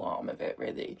small arm of it,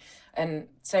 really. And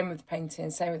same with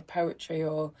painting, same with poetry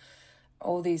or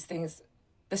all these things.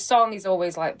 The song is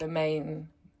always like the main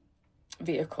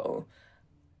vehicle,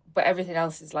 but everything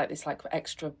else is like this like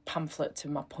extra pamphlet to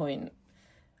my point.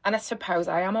 And I suppose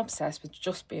I am obsessed with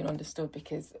just being understood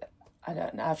because I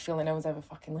don't know, I feel like no one's ever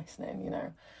fucking listening, you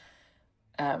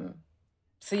know.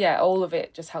 So yeah, all of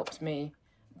it just helps me.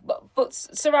 But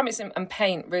ceramics and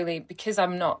paint really, because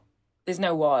there's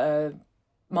no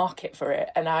market for it,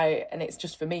 and it's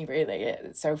just for me really.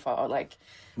 So far, like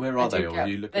where are they? Or are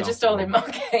you looking? They're just all in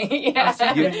market. Yeah.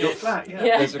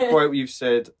 There's a quote you've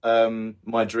said.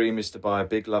 My dream is to buy a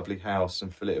big, lovely house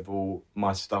and fill it with all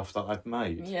my stuff that I've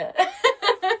made. Yeah.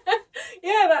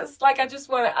 Yeah, that's like I just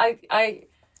want to.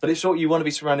 But it's what you want to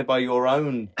be surrounded by your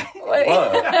own work,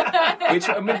 which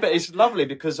but it's lovely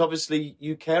because obviously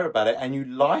you care about it and you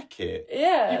like it.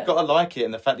 Yeah, you've got to like it,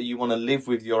 and the fact that you want to live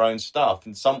with your own stuff.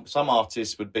 And some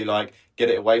artists would be like,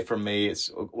 "Get it away from me! It's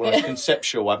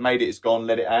conceptual. I've made it. It's gone.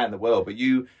 Let it out in the world." But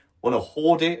you want to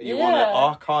hoard it. You want to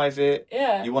archive it.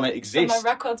 Yeah, you want to exist. So my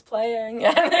record's playing.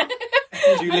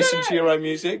 Do you listen to your own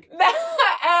music?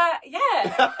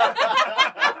 Yeah.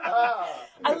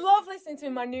 I love listening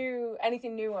to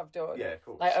anything new I've done. Yeah, of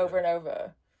course. Like over and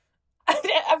over.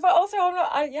 But also I'm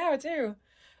not, I do.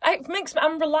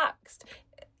 I'm relaxed.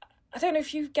 I don't know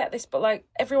if you get this, but like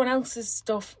everyone else's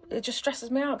stuff, it just stresses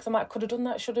me out because I'm like, could have done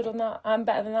that, should have done that, I'm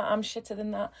better than that, I'm shitter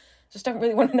than that. Just don't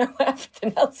really want to know what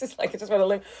everything else is like. I just want to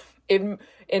live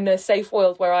in a safe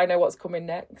world where I know what's coming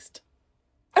next.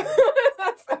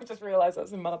 I just realised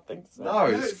that's a mad thing to say. No,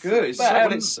 it's good.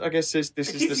 I guess this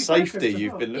is the safety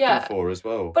you've been looking for as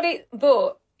well. But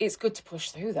it's good to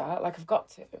push through that. Like I've got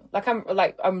to.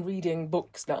 I'm reading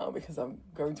books now because I'm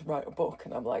going to write a book,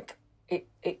 and I'm like,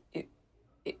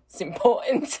 it's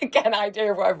important to get an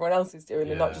idea of what everyone else is doing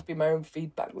and not just be my own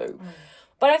feedback loop.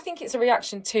 But I think it's a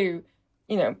reaction to,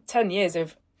 10 years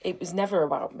of it was never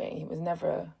about me. It was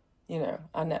never.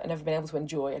 I never been able to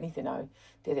enjoy anything I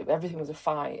did. Everything was a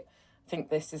fight. I think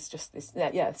this is just this,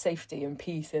 safety and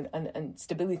peace and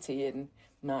stability in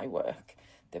my work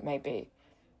that maybe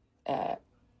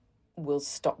will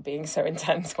stop being so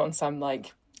intense once I'm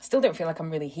like, still don't feel like I'm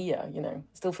really here,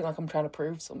 Still feel like I'm trying to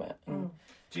prove something.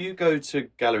 Do you go to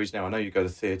galleries now? I know you go to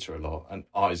theatre a lot and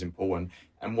art is important.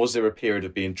 And was there a period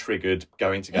of being triggered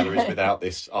going to galleries without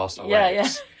this Arsenal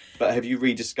X? But have you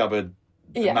rediscovered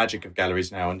the magic of galleries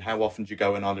now, and how often do you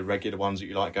go, and are there regular ones that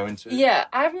you like going to? Yeah,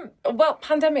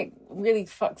 pandemic really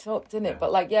fucked up, didn't it?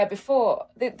 But before,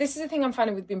 this is the thing I'm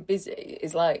finding with being busy,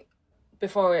 is like,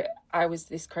 before I was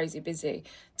this crazy busy,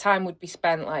 time would be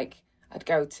spent like, I'd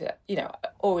go to,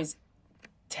 always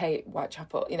Tate,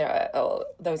 Whitechapel, all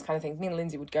those kind of things. Me and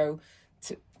Lindsay would go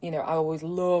to, I always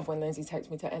love when Lindsay takes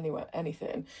me to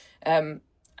anything. And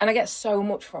I get so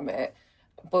much from it,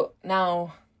 but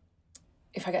now,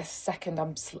 if I get a second,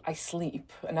 I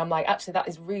sleep. And I'm like, actually, that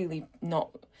is really not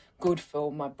good for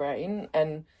my brain.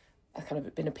 And I've kind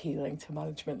of been appealing to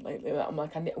management lately. I'm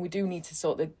like, we do need to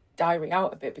sort the diary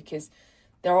out a bit, because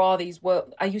there are these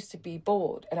I used to be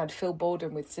bored, and I'd feel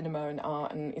boredom with cinema and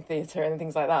art and theatre and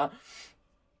things like that.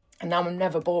 And now I'm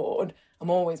never bored. I'm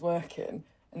always working.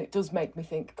 And it does make me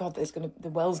think, God, the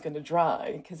well's going to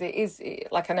dry. Because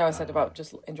like I know I said about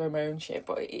just enjoying my own shit,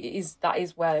 but that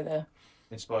is where the...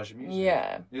 inspires your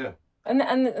music. Yeah. And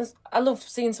I love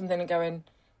seeing something and going,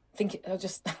 thinking. I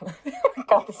just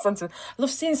God, this sentence. I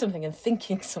love seeing something and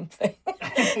thinking something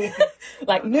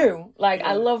like new. Like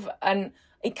I love, and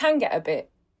it can get a bit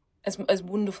as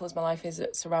wonderful as my life is,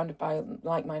 surrounded by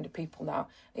like-minded people now.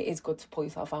 It is good to pull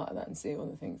yourself out of that and see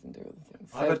other things and do other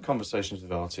things. So, I've had conversations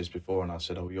with artists before, and I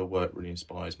said, "Oh, your work really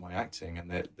inspires my acting,"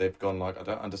 and they've gone like, "I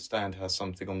don't understand how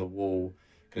something on the wall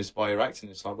can inspire your acting."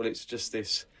 It's like, well, it's just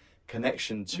this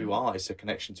connection to art, it's a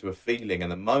connection to a feeling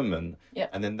and a moment,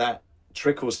 and then that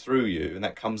trickles through you and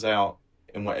that comes out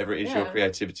in whatever it is your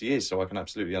creativity is. So I can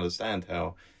absolutely understand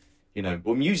how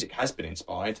well, music has been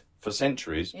inspired for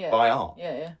centuries by art,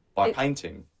 by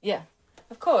painting. Yeah,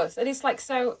 of course. And it's like,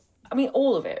 so, I mean,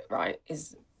 all of it, right,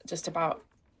 is just about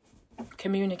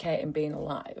communicating, being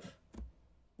alive.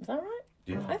 Is that right?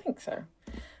 Yeah. I think so.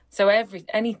 So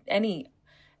anything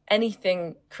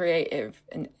creative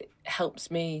and helps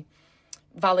me,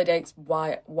 validates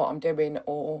what I'm doing,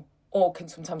 or can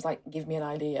sometimes like give me an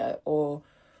idea, or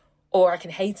I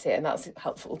can hate it, and that's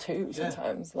helpful too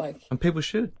sometimes. Like, and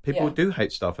people do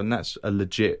hate stuff, and that's a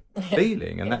legit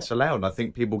feeling, and that's allowed. And I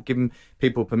think giving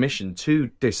people permission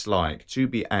to dislike, to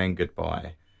be angered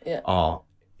by art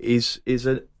is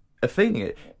a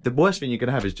feeling. The worst thing you can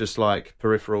have is just like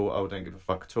peripheral, don't give a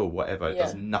fuck at all, whatever. It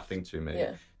does nothing to me.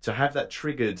 Yeah. To have that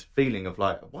triggered feeling of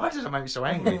like, why does it make me so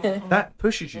angry? That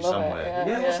pushes you somewhere.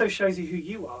 It also shows you who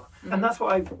you are. And that's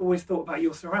what I've always thought about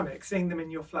your ceramics, seeing them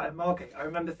in your flat in Margate. I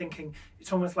remember thinking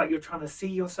it's almost like you're trying to see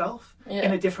yourself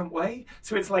in a different way.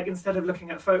 So it's like, instead of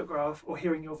looking at a photograph or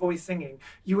hearing your voice singing,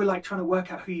 you were like trying to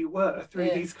work out who you were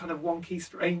through these kind of wonky,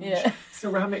 strange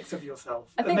ceramics of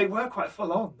yourself. And they were quite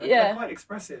full on. They're quite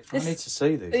expressive. I need to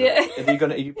see these.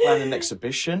 Are you planning an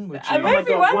exhibition? Oh my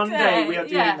God, one day we are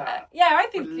doing that. Yeah, I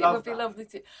think it would be lovely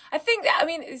to. I think that, I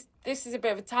mean, this is a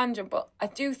bit of a tangent, but I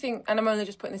do think, and I'm only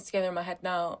just putting this together in my head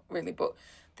now, really, but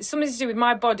there's something to do with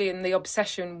my body and the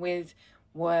obsession with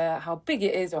how big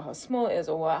it is, or how small it is,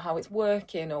 or how it's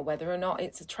working, or whether or not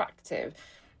it's attractive.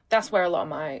 That's where a lot of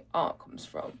my art comes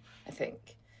from, I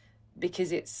think,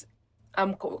 because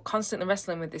I'm constantly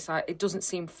wrestling with this. It doesn't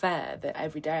seem fair that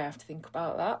every day I have to think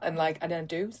about that, and I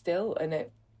do still, and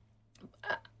it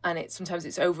sometimes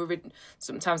it's overridden.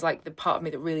 Sometimes, like, the part of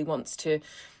me that really wants to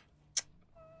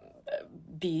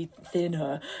be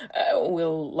thinner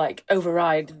will like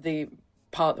override the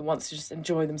part that wants to just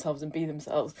enjoy themselves and be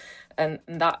themselves, and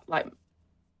that, like,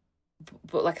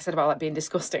 but like I said about like being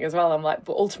disgusting as well, I'm like,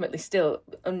 but ultimately still,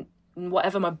 and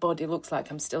whatever my body looks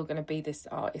like, I'm still going to be this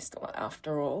artist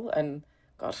after all. And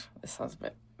God, this sounds a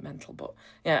bit mental, but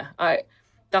yeah,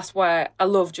 that's why I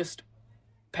love just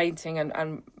painting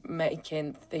and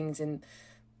making things in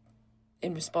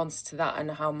response to that,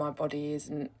 and how my body is,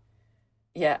 and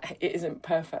it isn't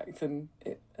perfect, and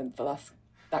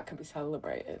that can be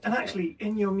celebrated. And actually,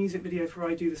 in your music video for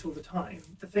I Do This All the Time,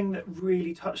 the thing that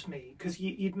really touched me, because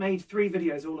you'd made 3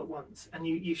 videos all at once, and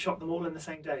you shot them all in the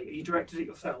same day. You directed it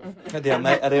yourself. At the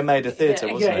Almeida Theatre,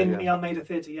 wasn't it? In the Almeida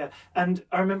Theatre, And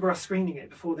I remember us screening it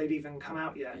before they'd even come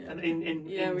out yet, and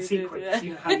in sequence,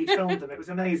 you know, how you filmed them. It was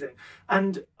amazing.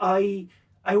 And I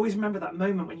always remember that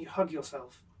moment when you hug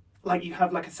yourself. Like, you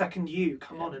have like a second you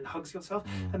come on and hugs yourself,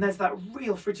 and there's that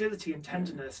real fragility and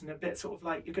tenderness, and a bit sort of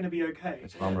like, you're going to be okay.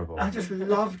 It's vulnerable. I just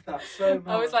loved that so much.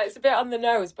 I was like, it's a bit on the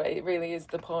nose, but it really is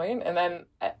the point. And then,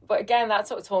 but again, that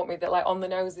sort of taught me that, like, on the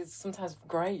nose is sometimes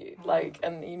great, like,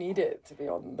 and you need it to be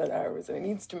on the nose, and it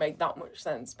needs to make that much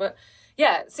sense. But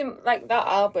yeah, like, that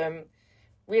album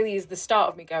really is the start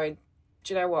of me going,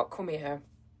 do you know what? Come here.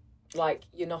 Like,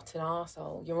 you're not an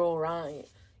arsehole. You're all right.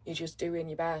 You're just doing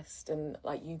your best, and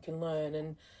like, you can learn.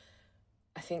 And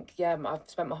I think, I've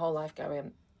spent my whole life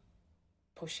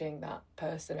pushing that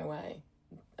person away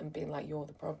and being like, you're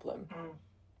the problem. And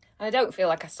I don't feel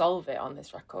like I solve it on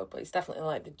this record, but it's definitely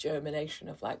like the germination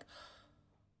of like,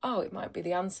 oh, it might be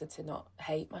the answer to not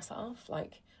hate myself.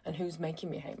 Like, and who's making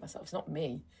me hate myself? It's not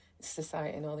me.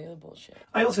 Society and all the other bullshit.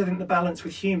 I also think the balance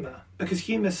with humour, because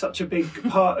humour is such a big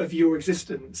part of your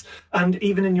existence, and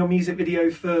even in your music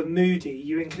video for Moody,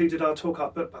 you included our Talk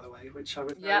Art book, by the way, which I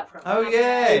was very proud of. Oh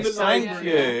yes, thank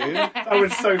you. That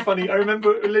was so funny. I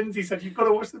remember Lindsay said, you've got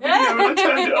to watch the video, and I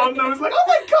turned it on and I was like, oh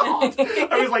my God!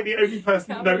 I was like the only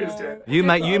person that noticed it.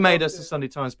 You made us a Sunday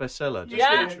Times bestseller.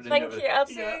 Thank you,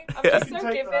 Elsie. I'm just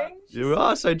so giving. You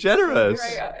are so generous.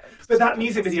 But that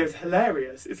music video is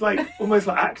hilarious. It's like almost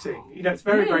like acting. You know, it's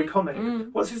very, very comic.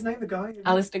 What's his name, the guy?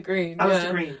 Alistair Green.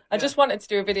 Green. I just wanted to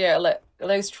do a video like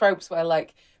those tropes where,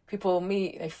 like, people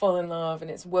meet, they fall in love, and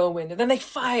it's whirlwind, and then they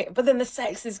fight, but then the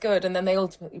sex is good, and then they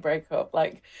ultimately break up.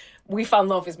 Like, We Found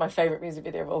Love is my favourite music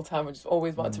video of all time. I just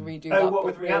always wanted to redo that. What,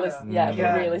 with Rihanna?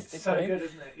 But realistically. So good,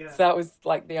 isn't it? Yeah. So that was,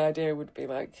 like, the idea would be,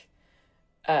 like,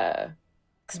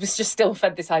 because we just still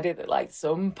fed this idea that, like,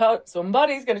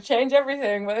 somebody's going to change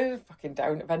everything, but they fucking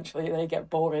don't. Eventually they get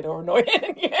bored or annoyed,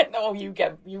 or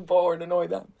you bore and annoy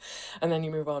them, and then you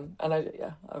move on. And I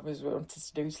was wanted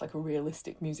to do just like a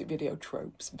realistic music video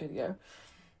tropes video,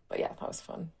 but yeah, that was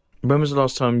fun. When was the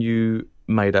last time you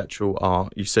made actual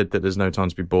art? You said that there's no time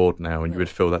to be bored now, and you would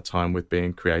fill that time with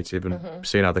being creative and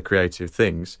seeing other creative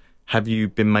things. Have you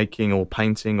been making or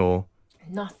painting or?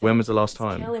 Nothing. When was the last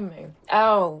time? It's killing me.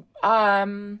 Oh,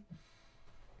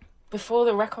 before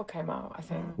the record came out, I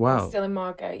think. Wow. Still in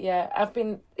Margate, yeah.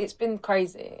 It's been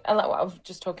crazy. And like what I was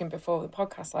just talking before the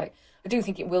podcast, like, I do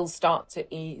think it will start to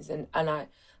ease, and I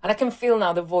can feel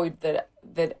now the void that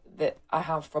I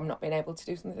have from not being able to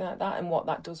do something like that, and what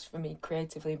that does for me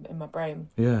creatively in my brain.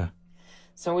 Yeah.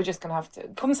 So we're just going to have to...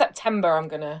 Come September, I'm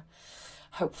going to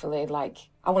hopefully, like...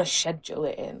 I want to schedule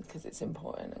it in, because it's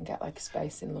important, and get, like, a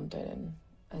space in London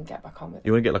and get back on with it.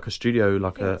 You want to get, like, a studio,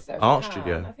 like a art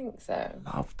studio? I think so.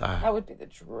 Love that. That would be the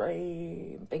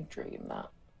dream. Big dream, that.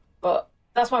 But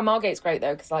that's why Margate's great,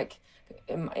 though, because, like...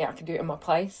 I can do it in my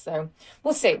place, so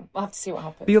we'll see. We'll have to see what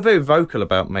happens. But you're very vocal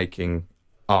about making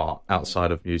art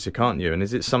outside of music, aren't you? And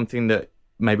is it something that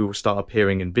maybe will start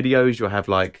appearing in videos? You'll have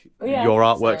like your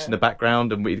artworks in the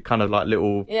background, and we kind of like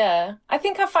little. Yeah, I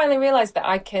think I finally realised that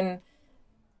I can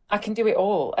do it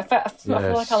all. I feel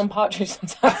like Alan Partridge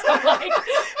sometimes. I'm like,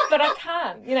 but I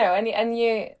can,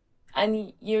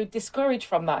 and you're discouraged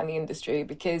from that in the industry,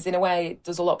 because in a way it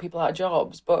does a lot of people out of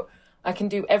jobs, but I can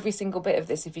do every single bit of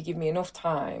this if you give me enough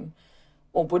time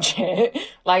or budget.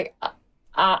 And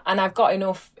I've got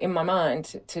enough in my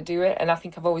mind to do it. And I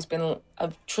think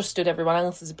I've trusted everyone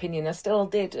else's opinion. I still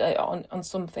did on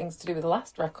some things to do with the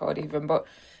last record even. But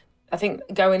I think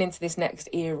going into this next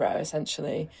era,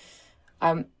 essentially,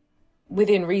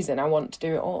 within reason, I want to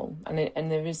do it all, and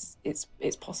it's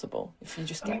possible if you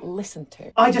just get listened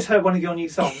to. I just heard one of your new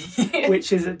songs,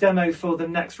 which is a demo for the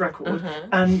next record,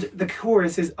 and the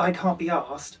chorus is "I can't be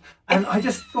asked," and I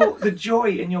just thought the joy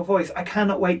in your voice. I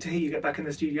cannot wait to hear you get back in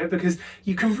the studio, because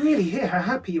you can really hear how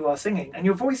happy you are singing, and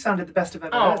your voice sounded the best I've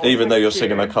ever heard. Even though you're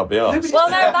singing "I can't be asked." Well,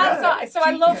 no, that's not. So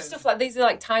I love stuff like these. Are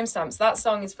like timestamps. That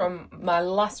song is from my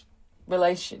last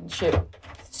relationship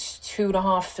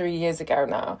 2.5-3 years ago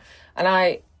now.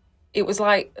 And it was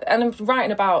like, and I'm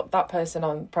writing about that person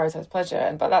on Prioritise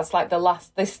Pleasure, but that's like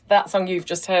that song you've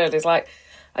just heard is like,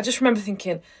 I just remember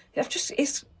thinking,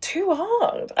 it's too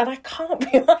hard, and I can't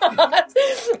be hard.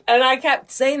 And I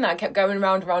kept saying that, I kept going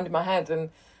round and round in my head, and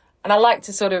I like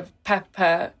to sort of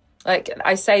pepper, like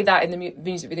I say that in the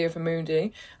music video for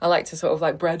Moody, I like to sort of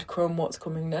like breadcrumb what's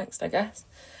coming next, I guess.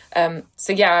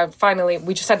 So yeah, finally,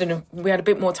 we just had a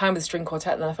bit more time with the string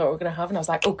quartet than I thought we were going to have, and I was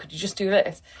like, oh, could you just do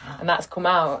this? And that's come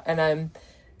out, and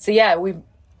so yeah, we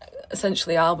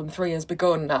essentially album 3 has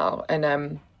begun now, and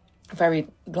I'm very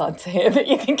glad to hear that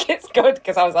you think it's good,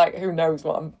 because I was like, who knows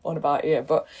what I'm on about here,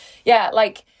 but yeah,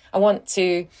 like I just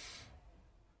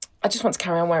want to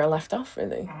carry on where I left off,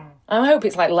 really. And I hope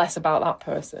it's like less about that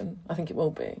person. I think it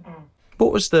will be.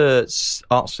 What was the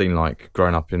art scene like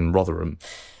growing up in Rotherham?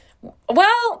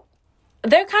 Well,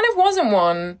 there kind of wasn't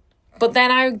one, but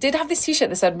then I did have this T-shirt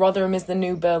that said Rotherham is the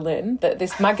new Berlin, that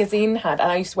this magazine had,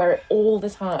 and I used to wear it all the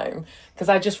time because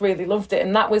I just really loved it.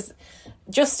 And that was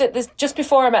just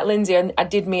before I met Lindsay, and I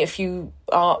did meet a few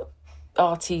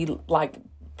arty like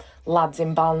lads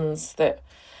in bands that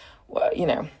were,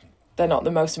 they're not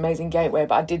the most amazing gateway,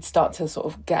 but I did start to sort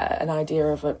of get an idea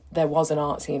of there was an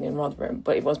art scene in Rotherham,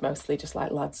 but it was mostly just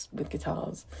like lads with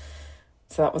guitars.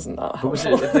 So that wasn't that helpful. But was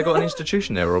it, have they got an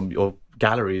institution there or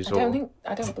galleries? I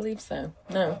don't believe so,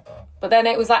 no. But then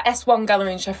it was like S1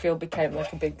 Gallery in Sheffield became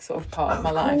like a big sort of part of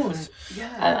my life.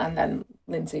 And then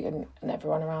Lindsay and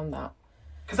everyone around that.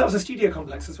 Because that was a studio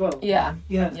complex as well. Yeah.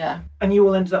 And you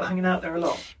all ended up hanging out there a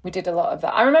lot. We did a lot of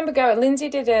that. I remember Lindsay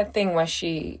did a thing where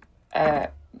she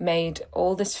made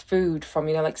all this food from,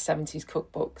 like 70s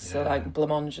cookbooks, so like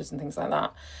blancmanges and things like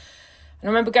that. And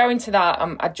I remember going to that.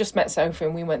 I just met Sophie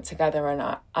and we went together.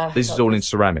 And this is all in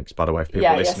ceramics, by the way, for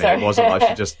people listening. It wasn't like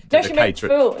she just did she a made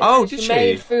catering. Food. Oh, did she? She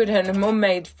made food, and her mum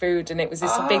made food, and it was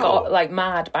this big, like,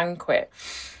 mad banquet.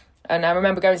 And I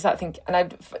remember going to that thing,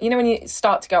 and when you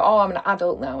start to go, oh, I'm an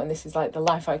adult now, and this is like the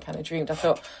life I kind of dreamed. I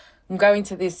thought, I'm going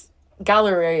to this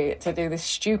gallery to do this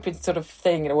stupid sort of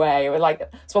thing in a way.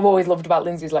 So I've always loved about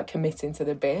Lindsay is like committing to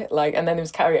the bit, like, and then there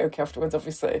was karaoke afterwards,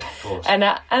 obviously. Of course. And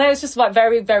it was just like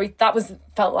very, very.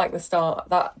 Felt like the start.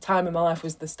 That time in my life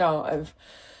was the start of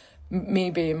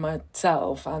me being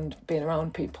myself and being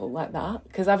around people like that,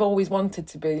 because I've always wanted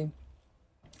to be.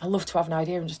 I love to have an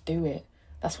idea and just do it.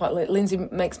 That's why Lindsay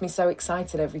makes me so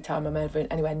excited every time I'm ever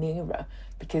anywhere near her,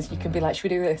 because you can be like, should we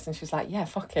do this? And she's like, yeah,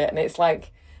 fuck it. And it's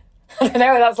like, I don't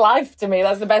know, that's life to me.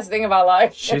 That's the best thing about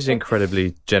life. She's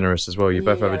incredibly generous as well. You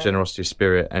both have a generosity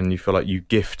spirit, and you feel like you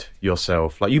gift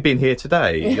yourself. Like, you've been here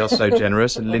today. You're so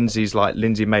generous. And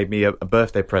Lindsay made me a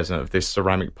birthday present of this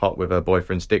ceramic pot with her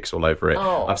boyfriend's dicks all over it.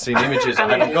 Oh. I've seen images. I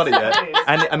haven't got it yet.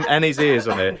 And his ears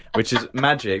on it, which is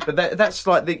magic. But that's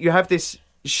like, you have this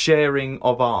sharing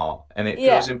of art, and it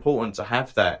feels important to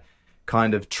have that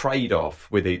kind of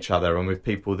trade-off with each other and with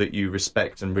people that you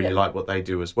respect and really like what they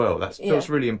do as well. That feels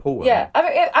really important. Yeah, I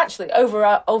mean, actually,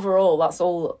 overall, that's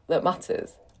all that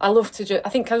matters. I love to I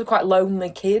think I was quite a lonely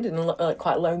kid and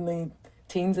quite lonely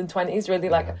teens and 20s, really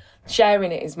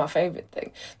sharing it is my favourite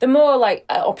thing. The more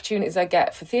opportunities I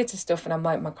get for theatre stuff, and I'm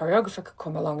like, my choreographer could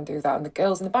come along and do that, and the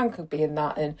girls in the band could be in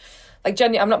that, and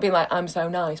genuinely, I'm not being I'm so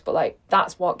nice, but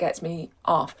that's what gets me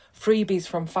off. Freebies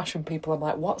from fashion people, I'm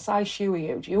like, what size shoe are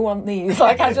you? Do you want these?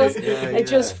 It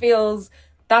just feels,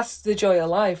 that's the joy of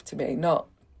life to me, not...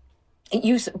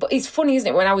 But it's funny, isn't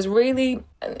it? When I was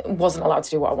wasn't allowed to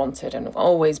do what I wanted and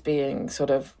always being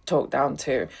sort of talked down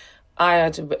to, I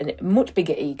had a much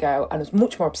bigger ego and was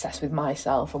much more obsessed with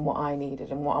myself and what I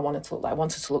needed and what I wanted to look like. I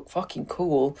wanted to look fucking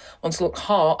cool. I wanted to look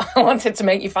hot. I wanted to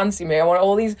make you fancy me. I wanted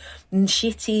all these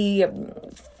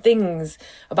shitty things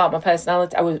about my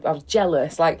personality. I was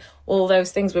jealous. All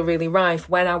those things were really rife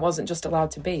when I wasn't just allowed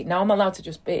to be. Now I'm allowed to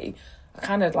just be. I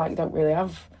kind of don't really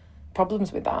have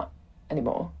problems with that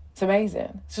anymore. It's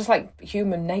amazing. It's just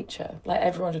human nature. Let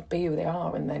everyone just be who they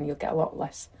are, and then you'll get a lot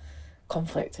less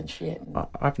conflict and shit.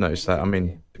 I've noticed that. I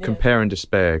mean, compare and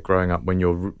despair growing up when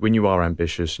you are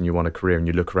ambitious and you want a career and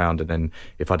you look around and then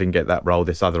if I didn't get that role,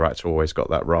 this other actor always got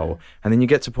that role. And then you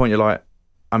get to a point you're like,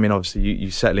 I mean, obviously you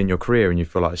settle in your career and you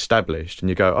feel established and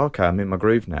you go, okay, I'm in my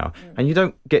groove now. And you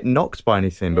don't get knocked by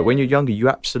anything. But when you're younger, you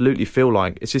absolutely feel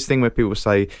it's this thing where people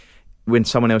say, when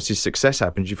someone else's success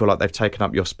happens, you feel like they've taken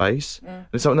up your space. And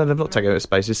it's like, no, they've not taken up your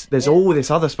space. There's all this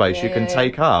other space you can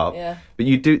take up. Yeah. But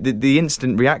you do the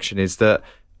instant reaction is that,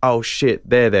 oh shit,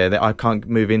 they're there. I can't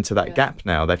move into that gap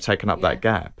now. They've taken up that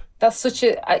gap. That's such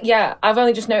a I've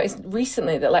only just noticed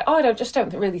recently that I just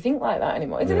don't really think like that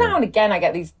anymore. Now and again I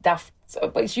get these daft,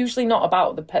 but it's usually not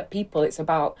about the people. It's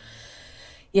about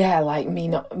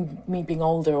me being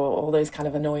older or all those kind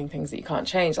of annoying things that you can't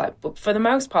change. But for the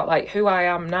most part, who I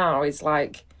am now is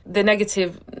the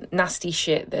negative, nasty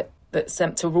shit that's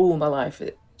sent to rule my life.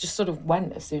 It just sort of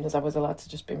went as soon as I was allowed to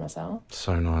just be myself.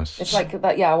 So nice. It's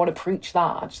that. Yeah, I want to preach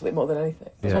that actually more than anything.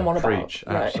 That's what I'm on preach,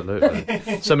 about.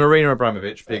 Absolutely. So Marina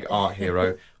Abramović, big art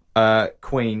hero.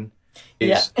 Queen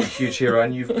is a huge hero,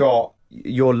 and you've got.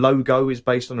 Your logo is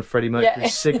based on a Freddie Mercury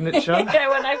signature. When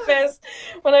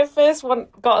I first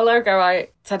got a logo, I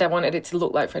said I wanted it to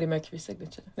look like Freddie Mercury's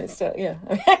signature. And it's still,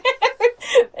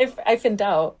 if in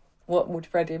doubt, what would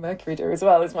Freddie Mercury do as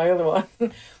well? Is my other one.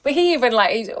 But he even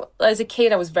as a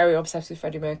kid, I was very obsessed with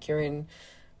Freddie Mercury and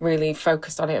really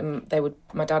focused on it. And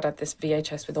my dad had this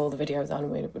VHS with all the videos on,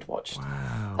 and we would watch.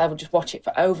 Wow. I would just watch it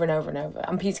for over and over and over,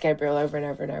 and Peter Gabriel over and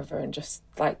over and over, and just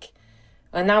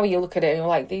and now you look at it and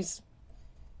you're these.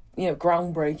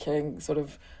 Groundbreaking sort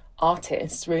of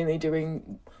artists really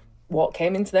doing what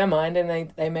came into their mind,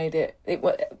 and they made it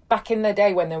back in the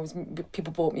day when there was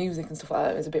people bought music and stuff like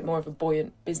that. It was a bit more of a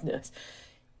buoyant business.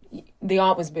 The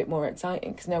art was a bit more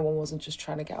exciting because no one wasn't just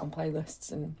trying to get on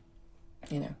playlists and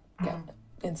get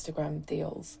Instagram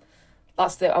deals. I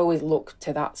always look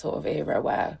to that sort of era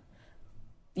where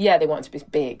they wanted to be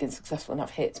big and successful and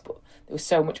have hits, but there was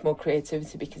so much more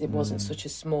creativity because it wasn't such a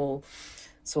small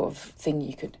sort of thing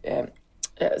you could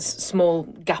a small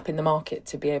gap in the market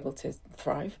to be able to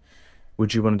thrive.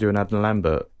 Would you want to do an Adam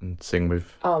Lambert and sing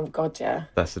with? Oh God, yeah.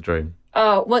 That's the dream.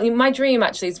 Oh well, my dream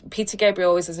actually is Peter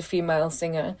Gabriel always as a female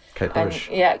singer. Kate Bush.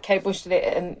 Kate Bush did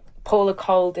it, and Paula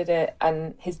Cole did it,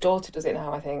 and his daughter does it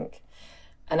now, I think.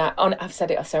 And I've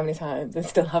said it so many times and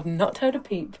still have not heard a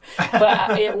peep.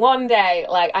 But one day,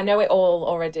 I know it all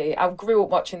already. I grew up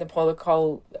watching the Paula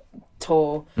Cole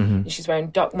tour, and she's wearing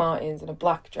Doc Martens and a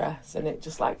black dress, and it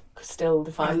just still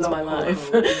defines my life.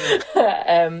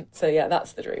 So yeah,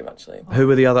 that's the dream actually. Who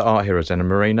were the other art heroes then?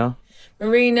 Marina,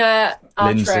 Lindsay,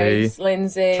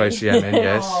 Tracy Emin,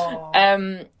 yes.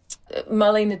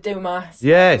 Marlena Dumas.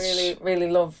 Yes, I really, really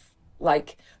love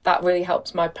that. Really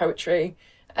helps my poetry.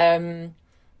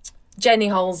 Jenny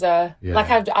Holzer.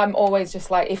 Yeah. I'm always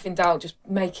just if in doubt, just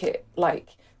make it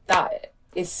that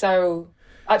is so.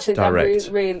 Actually, direct.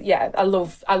 That really, I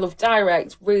love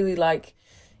direct. Really,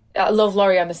 I love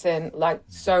Laurie Anderson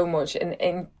so much,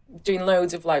 and doing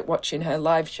loads of watching her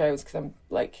live shows because I'm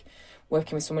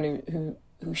working with someone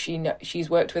who she's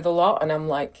worked with a lot, and I'm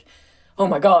oh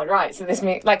my God, right? So this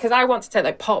means because I want to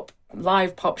take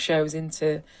live pop shows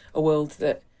into a world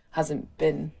that hasn't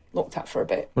been looked at for a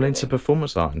bit. Well, into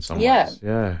performance art in some ways.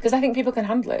 Yeah. Because I think people can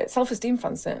handle it. Self-esteem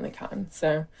fans certainly can.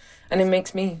 So, and it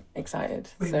makes me excited.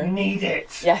 We need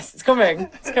it. Yes, it's coming.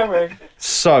 It's coming.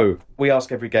 So, we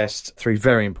ask every guest 3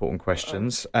 very important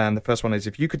questions. And the first one is,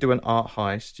 if you could do an art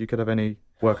heist, you could have any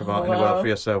work of art in the world for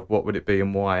yourself, what would it be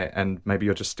and why? And maybe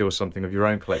you'll just steal something of your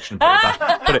own collection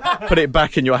and put it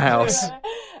back in your house.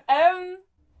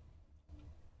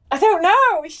 I don't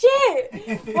know.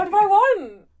 Shit. What do I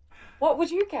want? What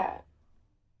would you get?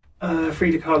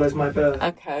 Frida Kahlo's My Birth.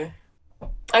 Okay.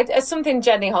 It's something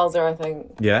Jenny Holzer, I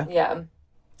think. Yeah? Yeah.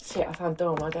 Shit, I sound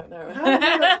dumb. I don't know. No,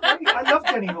 I love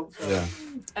Jenny Holzer. Yeah.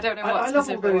 I don't know what I love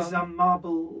all those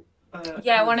marble...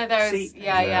 one of those. Seats,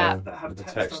 that have the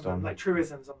text on them, like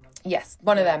truisms on them. Yes,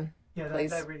 one of them. Yeah,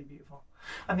 they're really beautiful.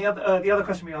 And the other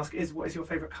question we ask is, what is your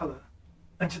favourite colour?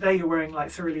 And today you're wearing like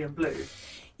cerulean blue.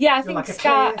 Yeah, I think like a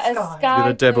sky You're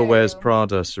the Devil blue. Wears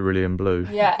Prada cerulean blue.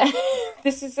 Yeah.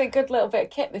 This is a good little bit of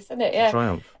kit, this, isn't it? Yeah.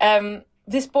 Triumph.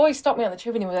 This boy stopped me on the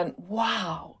tube and he went,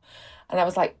 wow. And I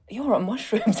was like, you're on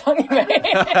mushrooms, aren't you, mate?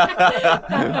 He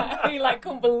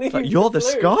couldn't believe like, you're the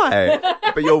sky,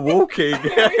 but you're walking.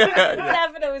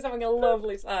 Definitely was having a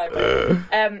lovely time.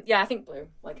 Yeah, I think blue,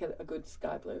 like a good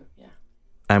sky blue, yeah.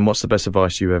 And what's the best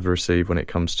advice you ever received when it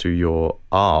comes to your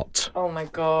art? Oh, my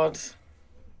God.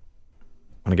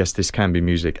 And I guess this can be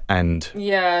music and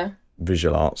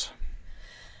visual arts.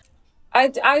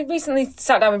 I recently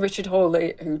sat down with Richard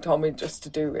Hawley, who told me just to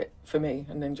do it for me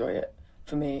and enjoy it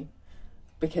for me,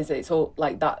 because it's all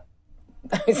like that.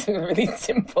 It's really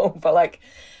simple, but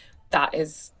that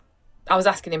is. I was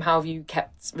asking him, how have you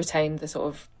retained the sort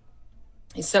of?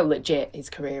 It's so legit, his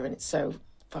career, and it's so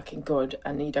fucking good,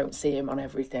 and you don't see him on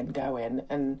everything going,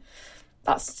 and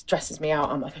that stresses me out.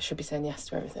 I'm like, I should be saying yes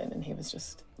to everything, and he was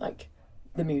just like,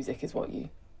 the music is what you.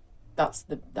 That's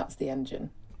the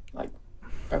engine,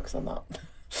 focus on that.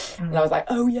 And I was like,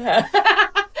 oh yeah,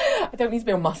 I don't need to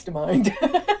be on Mastermind.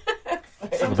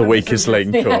 The weakest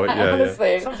link, or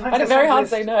honestly, I find it very hard to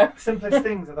say no. Simplest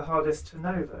things are the hardest to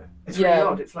know, though. It's really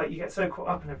odd. It's like you get so caught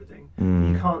up in everything,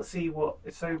 you can't see what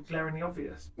is so glaringly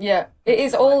obvious. Yeah, it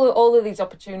is. All of these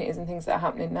opportunities and things that are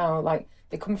happening now,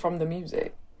 they come from the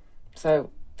music. So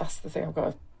that's the thing I've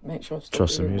got to make sure.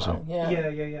 Trust the music. Well. Yeah,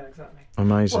 exactly.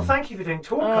 Amazing. Well, thank you for doing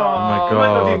Talk Art. Oh my God. You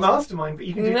might not do Mastermind, but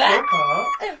you can do Talk Art.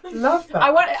 Love that.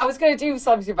 I was going to do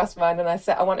Celebrity Mastermind, and I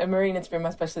said I wanted Marina to be my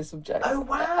specialist subject. Oh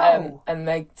wow! And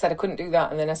they said I couldn't do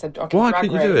that, and then I said, okay, why Drag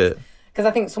couldn't Race. you do it? Because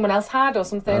I think someone else had or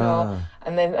something,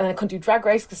 and then I couldn't do Drag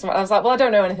Race because I was like, well, I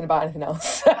don't know anything about anything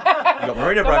else. You got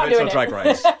Marina Abramovich on Drag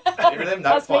Race.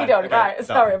 That's me done. Okay, right,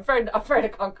 sorry, I'm afraid I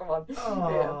can't come on.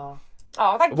 Oh.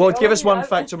 Oh, thank you. Well, give us one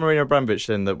fact on Marina Abramovich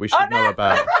then that we should know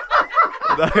about.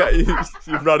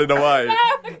 You've running away.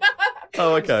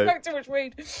 Oh, okay. Smoke too much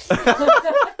weed.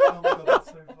 Oh my God, that's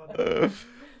so funny.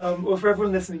 Well, for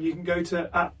everyone listening, you can go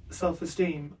to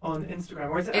 @selfesteem on Instagram.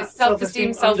 Or is it it's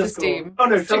self-esteem. Oh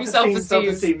no,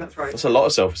 self-esteem. That's right. That's a lot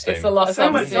of self-esteem. It's a lot of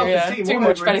self-esteem. Yeah. Too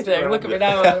much for anything. Look at me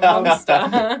now, I'm a monster.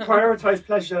 Prioritise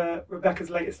Pleasure, Rebecca's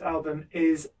latest album,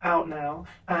 is out now,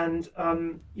 and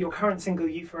your current single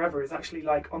 "You Forever" is actually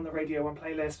on the Radio 1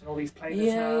 playlist and all these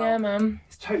playlists now. Yeah, man.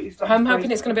 It's totally. I'm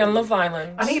hoping it's going to be on Love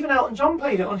Island. And even Elton John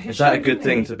played it on his. Is that show, a good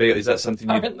thing to be? Is that something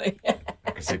you? Apparently.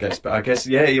 I guess,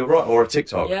 yeah, you're right. Or a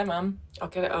TikTok. Yeah, man. I'll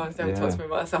get it. Don't talk to me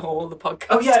about that's a whole other podcast.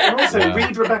 Oh yeah, and also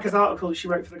read Rebecca's article she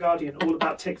wrote for The Guardian all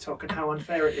about TikTok and how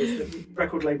unfair it is that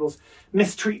record labels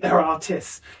mistreat their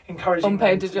artists, encouraging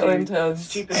unpaid them digital to do interns.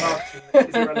 Stupid marketing that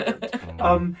is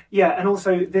irrelevant. And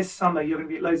also this summer you're going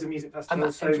to be at loads of music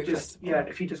festivals. So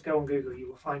if you just go on Google, you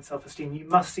will find Self-Esteem. You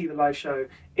must see the live show.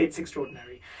 It's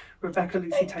extraordinary. Rebecca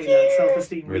Lucy Taylor,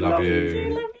 Self-Esteem. We love you. We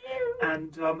love you.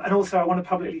 And also, I want to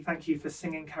publicly thank you for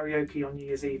singing karaoke on New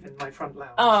Year's Eve in my front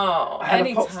lounge. Oh, I had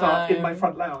a pop star in my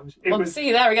front lounge. We'll see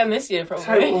you there again this year, probably.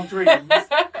 Total dreams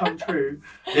come true.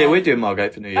 Yeah, we're doing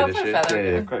Margate for New Year this year.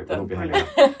 Yeah, great. We'll be hanging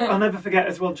out. I'll never forget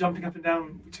as well jumping up and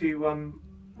down to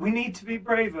We Need to Be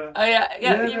Braver. Oh yeah,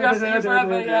 you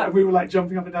forever, yeah. And we were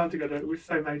jumping up and down together. It was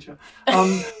so major.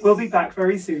 We'll be back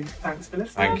very soon. Thanks for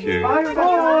listening. Thank you. Bye, Rebecca.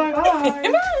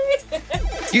 Bye.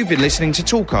 You've been listening to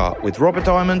Talk Art with Robert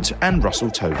Diamond and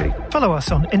Russell Tovey. Follow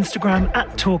us on Instagram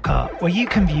 @TalkArt, where you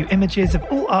can view images of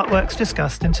all artworks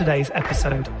discussed in today's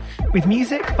episode, with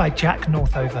music by Jack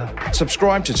Northover.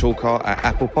 Subscribe to Talk Art at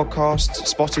Apple Podcasts,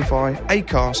 Spotify,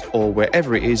 Acast, or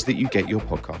wherever it is that you get your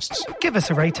podcasts. Give us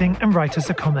a rating and write us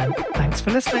a comment. Thanks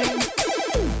for listening.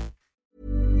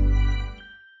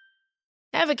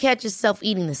 Ever catch yourself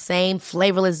eating the same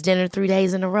flavorless dinner 3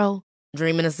 days in a row?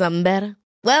 Dreaming of something better?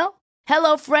 Well,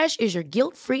 HelloFresh is your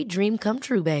guilt-free dream come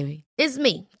true, baby. It's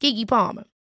me, Keke Palmer.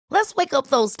 Let's wake up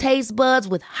those taste buds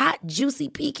with hot, juicy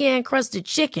pecan-crusted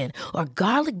chicken or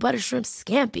garlic butter shrimp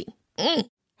scampi.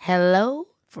 Hello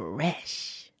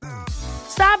Fresh.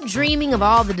 Stop dreaming of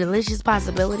all the delicious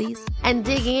possibilities and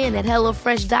dig in at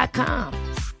HelloFresh.com.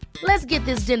 Let's get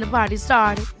this dinner party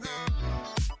started.